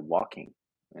walking.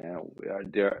 We are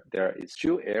there. There is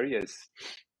two areas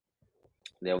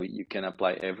that you can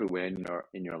apply everywhere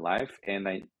in your life, and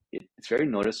it's very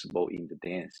noticeable in the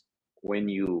dance when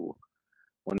you're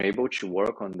able to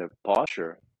work on the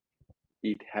posture.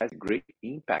 It has great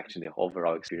impact in the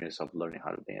overall experience of learning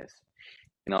how to dance,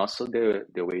 and also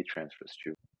the way it transfers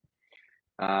too.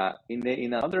 In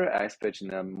another aspect,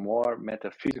 in a more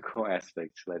metaphysical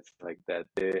aspect, let's like that,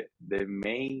 the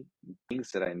main things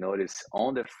that I notice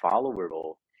on the follower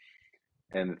role,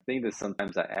 and the thing that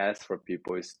sometimes I ask for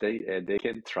people is they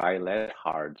can try less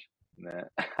hard.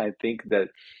 I think that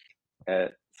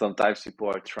sometimes people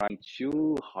are trying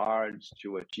too hard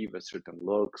to achieve a certain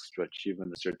looks, to achieve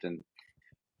a certain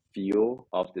feel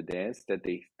of the dance that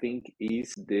they think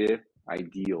is the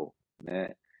ideal.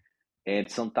 And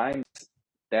sometimes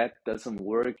that doesn't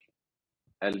work,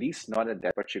 at least not at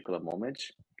that particular moment.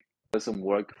 Doesn't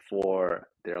work for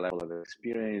their level of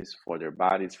experience, for their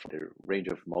bodies, for their range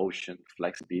of motion,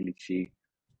 flexibility,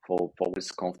 for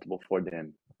what's comfortable for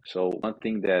them. So one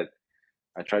thing that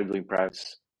I try to do in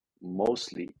practice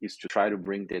mostly is to try to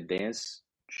bring the dance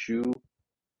to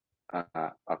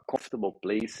a comfortable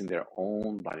place in their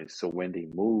own body. So when they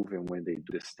move and when they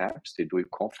do the steps, they do it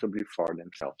comfortably for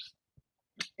themselves.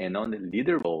 And on the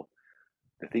leader role,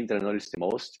 the thing that I notice the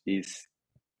most is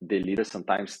the leader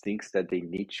sometimes thinks that they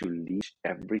need to lead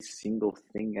every single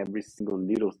thing, every single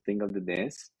little thing of the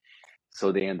dance.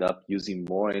 So they end up using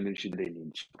more energy than they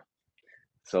need.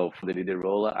 So for the leader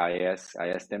role, I ask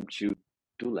them to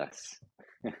do less,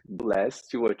 do less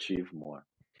to achieve more.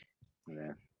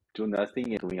 Yeah. Do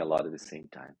nothing and doing a lot at the same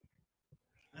time.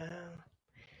 Wow.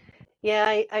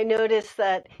 Yeah, I noticed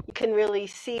that you can really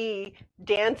see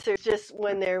dancers just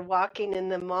when they're walking in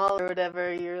the mall or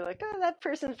whatever. You're like, oh, that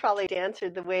person's probably a dancer.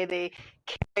 The way they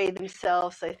carry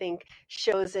themselves, I think,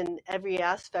 shows in every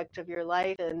aspect of your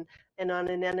life. And on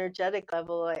an energetic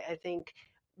level, I think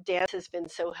dance has been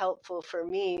so helpful for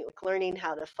me, like learning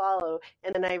how to follow.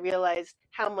 And then I realized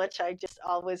how much I just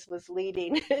always was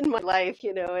leading in my life,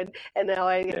 and now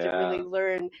I get to really Yeah,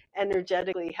 learn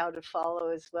energetically how to follow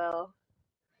as well.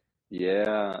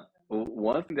 yeah.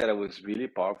 One thing that was really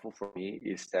powerful for me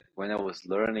is that when I was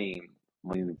learning,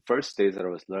 in the first days that I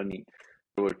was learning,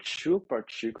 there were two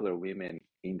particular women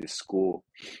in the school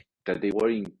that they were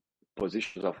in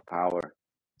positions of power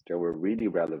that were really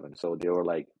relevant. So they were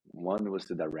like, one was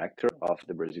the director of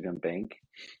the Brazilian bank,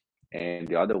 and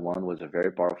the other one was a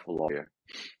very powerful lawyer.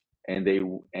 And they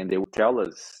would tell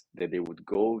us that they would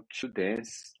go to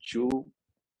dance to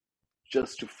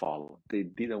just to follow. They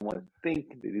didn't want to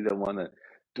think. They didn't want to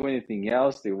do anything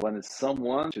else. They wanted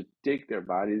someone to take their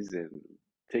bodies and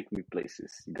take me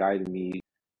places, guide me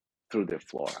through the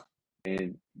floor.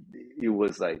 And it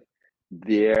was like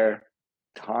their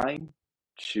time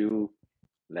to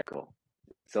let go.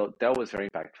 So that was very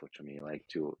impactful to me, like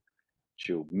to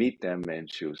meet them and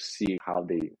to see how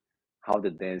the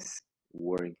dance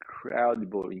were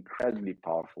incredibly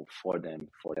powerful for them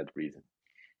for that reason.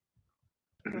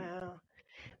 Wow.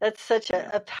 That's such Yeah.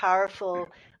 a powerful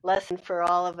lesson for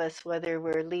all of us, whether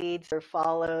we're leads or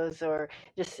follows or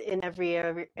just in every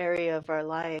area of our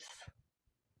lives.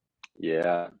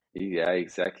 Yeah,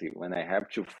 exactly. When I have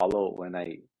to follow, when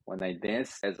I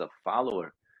dance as a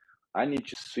follower, I need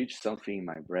to switch something in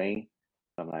my brain.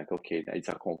 I'm like, okay, it's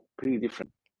a completely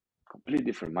different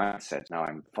mindset. Now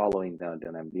I'm following them,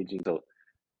 then I'm leading. So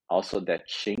also that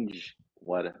change,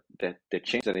 what that the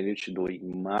change that I need to do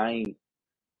in my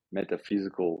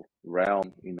metaphysical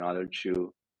realm in order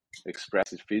to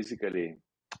express it physically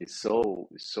is so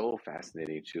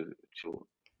fascinating to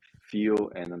feel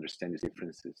and understand these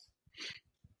differences.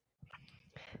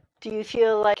 Do you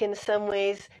feel like in some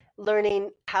ways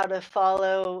learning how to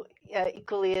follow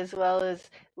equally as well as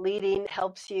leading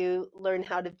helps you learn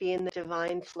how to be in the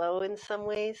divine flow in some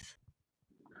ways?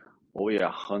 Oh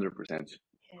yeah, 100%,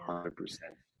 Yeah.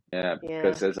 100%. Yeah, Yeah.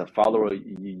 because as a follower,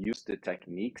 you use the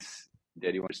techniques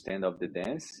that you understand of the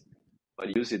dance,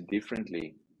 but use it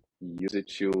differently. You use it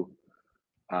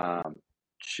um,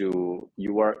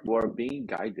 you are being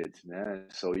guided,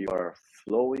 né? So you are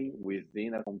flowing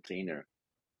within a container.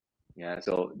 Yeah,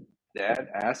 so that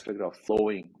aspect of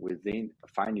flowing within,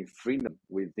 finding freedom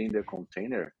within the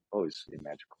container, oh, it's really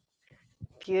magical.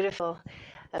 Beautiful.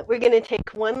 We're going to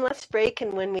take one last break,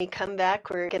 and when we come back,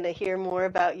 we're going to hear more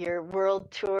about your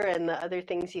world tour and the other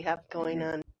things you have going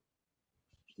on.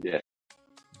 Yeah.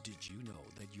 Did you know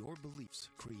that your beliefs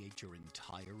create your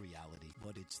entire reality,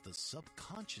 but it's the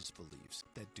subconscious beliefs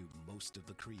that do most of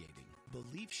the creating?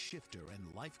 Belief shifter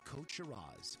and life coach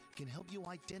Shiraz can help you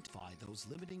identify those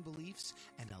limiting beliefs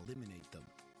and eliminate them,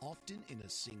 often in a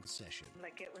single session.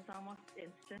 Like it was almost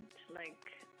instant, like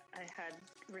I had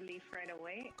relief right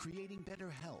away. Creating better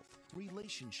health,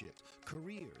 relationships,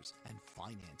 careers, and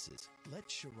finances. Let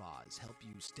Shiraz help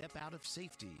you step out of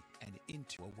safety and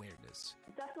into awareness.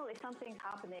 Definitely something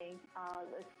happening.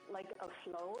 It's like a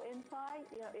flow inside.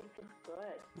 It feels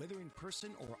good. Whether in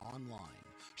person or online,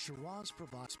 Shiraz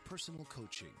provides personal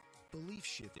coaching, belief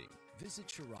shifting.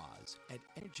 Visit Shiraz at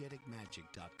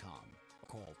energeticmagic.com.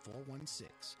 Call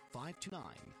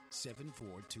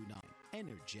 416-529-7429.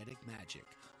 Energetic Magic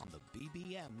on the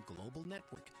BBM Global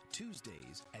Network,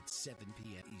 Tuesdays at 7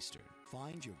 p.m. Eastern.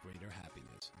 Find your greater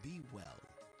happiness. Be well.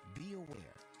 Be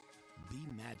aware. Be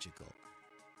magical.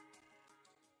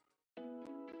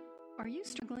 Are you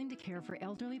struggling to care for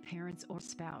elderly parents or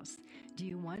spouse? Do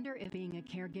you wonder if being a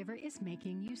caregiver is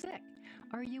making you sick?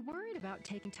 Are you worried about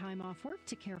taking time off work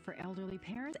to care for elderly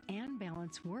parents and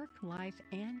balance work, life,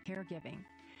 and caregiving?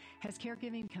 Has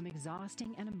caregiving become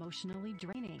exhausting and emotionally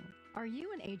draining? Are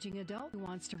you an aging adult who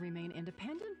wants to remain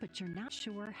independent, but you're not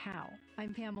sure how?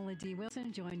 I'm Pamela D.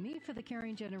 Wilson. Join me for the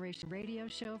Caring Generation radio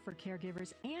show for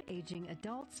caregivers and aging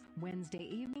adults, Wednesday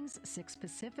evenings, 6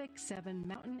 Pacific, 7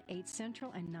 Mountain, 8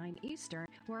 Central, and 9 Eastern,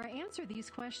 where I answer these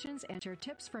questions and share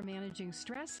tips for managing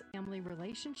stress, family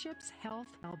relationships, health,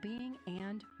 well-being,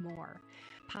 and more.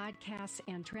 Podcasts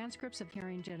and transcripts of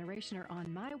Caring Generation are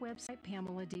on my website,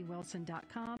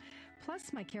 PamelaDWilson.com,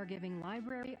 plus my caregiving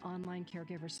library, online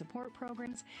caregiver support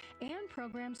programs, and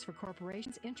programs for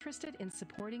corporations interested in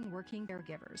supporting working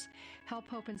caregivers. Help,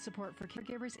 hope, and support for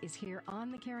caregivers is here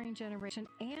on the Caring Generation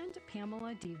and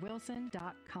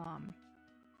PamelaDWilson.com.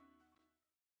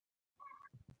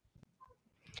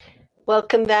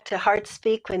 Welcome back to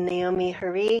HeartSpeak with Naomi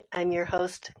Horii. I'm your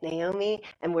host, Naomi,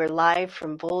 and we're live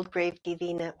from Bold Brave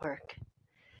TV Network.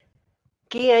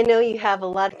 Gui, I know you have a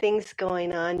lot of things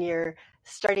going on. You're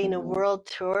starting a world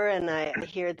tour, and I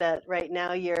hear that right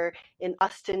now you're in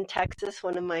Austin, Texas.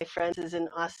 One of my friends is in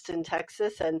Austin,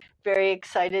 Texas, and very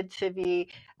excited to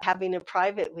be having a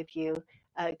private with you.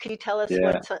 Could you tell us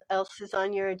what else is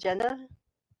on your agenda?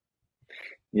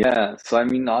 Yeah, so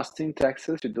I'm in Austin,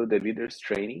 Texas to do the leaders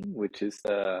training, which is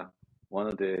one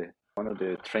of the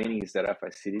trainings that I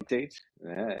facilitate,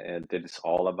 and that is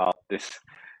all about this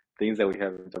things that we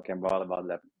have been talking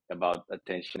about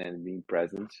attention and being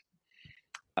present.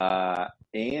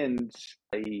 And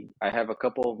I have a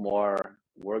couple more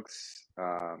works.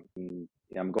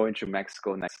 I'm going to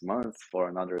Mexico next month for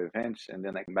another event, and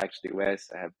then I come back to the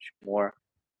US. I have 2 more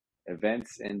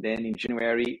events, and then in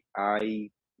January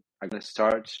I'm gonna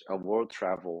start a world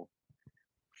travel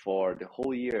for the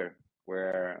whole year,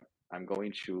 where I'm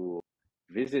going to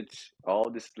visit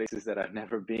all these places that I've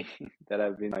never been, that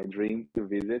have been my dream to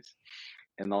visit,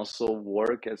 and also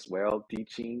work as well,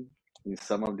 teaching in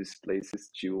some of these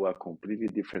places to a completely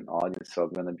different audience. So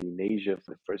I'm gonna be in Asia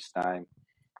for the first time.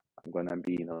 I'm gonna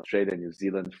be in Australia, New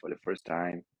Zealand for the first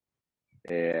time.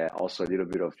 Also a little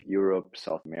bit of Europe,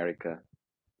 South America.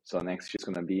 So next year is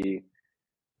gonna be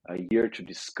a year to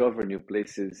discover new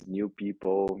places, new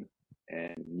people,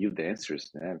 and new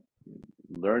dancers,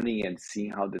 learning and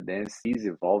seeing how the dance is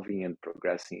evolving and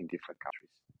progressing in different countries.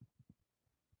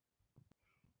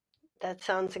 That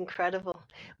sounds incredible.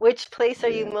 Which place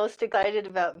are you most excited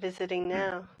about visiting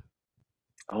now?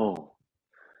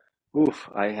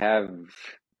 I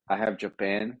have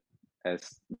Japan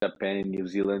and New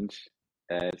Zealand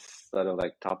as sort of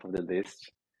like top of the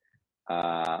list.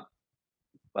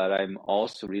 But I'm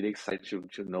also really excited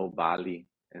to know Bali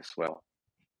as well.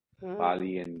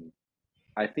 Bali, and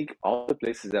I think all the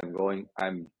places I'm going,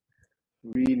 I'm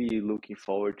really looking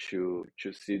forward to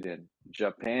see them.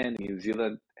 Japan, New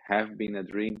Zealand have been a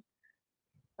dream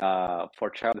for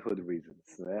childhood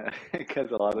reasons,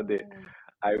 because a lot of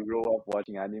I grew up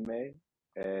watching anime,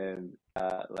 and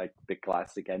like the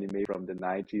classic anime from the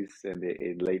 90s and the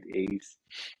late 80s.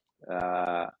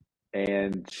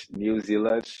 And New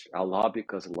Zealand a lot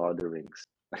because of Lord of the Rings.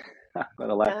 I'm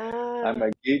gonna lie,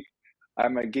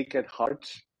 I'm a geek at heart,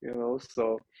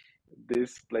 so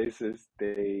these places,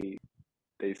 they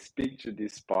speak to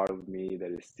this part of me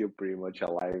that is still pretty much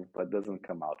alive but doesn't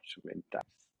come out too many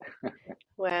times.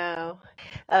 Wow.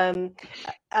 Um,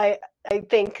 I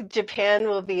think Japan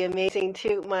will be amazing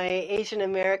too. My Asian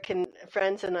American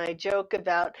friends and I joke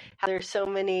about how there's so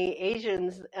many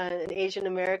Asians and Asian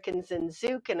Americans in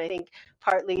Zouk, and I think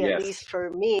partly, at least Yes.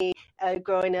 for me,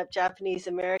 growing up Japanese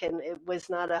American, it was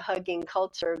not a hugging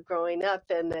culture growing up,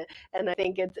 and I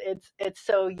think it's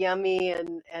so yummy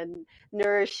and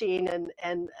nourishing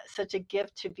and such a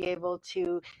gift to be able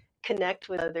to connect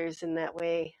with others in that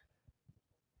way.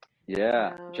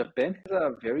 Yeah, Wow. Japan has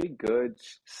a very good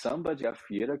samba de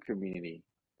theater community.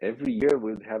 Every year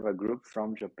we'll have a group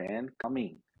from Japan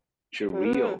coming to Mm,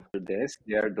 Rio to dance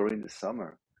there during the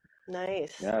summer.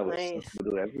 nice, Yeah, it was something nice, we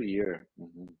do every year.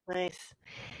 nice.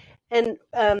 And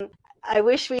I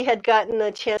wish we had gotten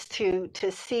a chance to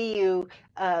see you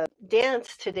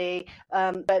dance today,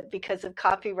 but because of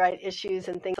copyright issues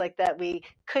and things like that, we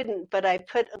couldn't. But I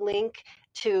put a link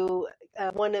to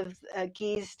one of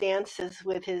Guy's dances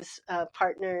with his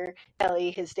partner, Kelly,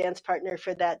 his dance partner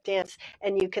for that dance.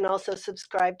 And you can also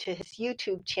subscribe to his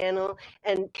YouTube channel.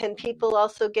 And can people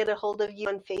also get a hold of you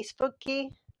on Facebook, Guy?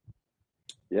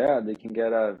 Yeah, they can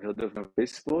get a hold of me on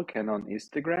Facebook and on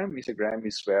Instagram. Instagram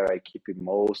is where I keep it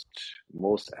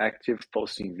most active,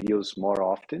 posting videos more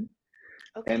often.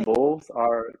 And Okay. both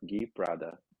are Gui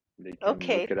Prada. They can look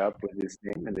Okay. it up with his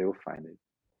name and they will find it.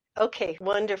 Okay,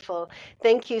 wonderful.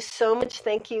 Thank you so much.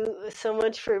 Thank you so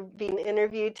much for being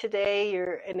interviewed today.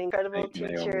 You're an incredible Thank you,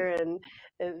 Naomi. teacher, and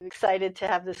excited to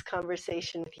have this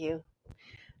conversation with you.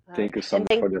 Thank you so And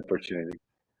much for the opportunity.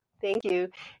 thank you.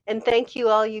 And thank you,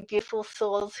 all you beautiful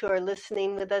souls who are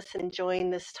listening with us and enjoying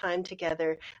this time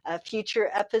together. Future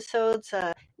episodes,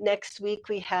 next week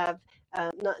we have,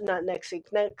 not next week.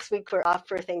 Next week we're off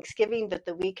for Thanksgiving, but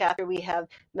the week after we have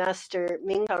Master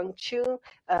Mingtong Chu,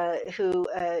 who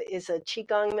is a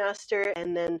Qigong master.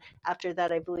 And then after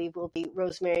that, I believe will be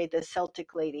Rosemary, the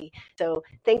Celtic lady. So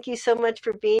thank you so much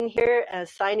for being here.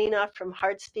 Signing off from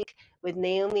HeartSpeak with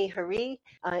Naomi Horii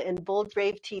and Bold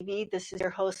Brave TV. This is your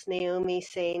host, Naomi,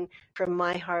 saying from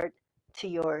my heart to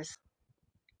yours.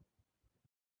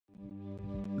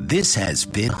 This has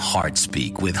been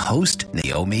HeartSpeak with host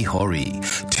Naomi Horii.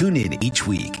 Tune in each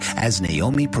week as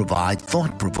Naomi provides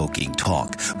thought-provoking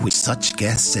talk with such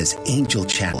guests as Angel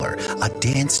Chandler, a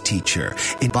dance teacher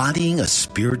embodying a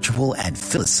spiritual and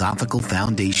philosophical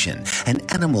foundation, an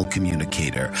animal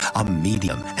communicator, a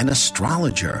medium, an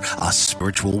astrologer, a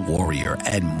spiritual warrior,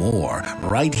 and more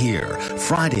right here,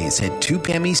 Fridays at 2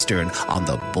 p.m. Eastern on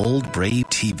the Bold Brave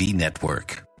TV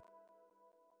network.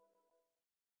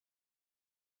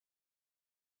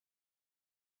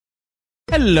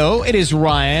 Hello, it is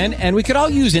Ryan, and we could all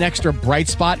use an extra bright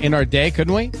spot in our day,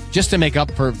 couldn't we? Just to make up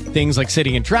for things like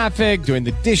sitting in traffic, doing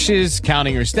the dishes,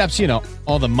 counting your steps, you know,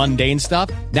 all the mundane stuff.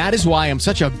 That is why I'm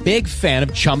such a big fan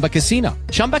of Chumba Casino.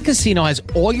 Chumba Casino has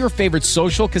all your favorite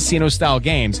social casino-style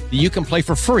games that you can play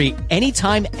for free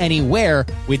anytime, anywhere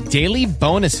with daily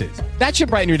bonuses. That should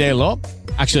brighten your day a little.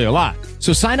 Actually, a lot.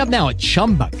 So sign up now at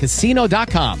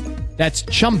ChumbaCasino.com. That's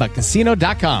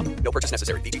ChumbaCasino.com. No purchase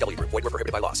necessary. VGW Group. Void where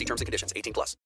prohibited by law. See terms and conditions. 18+.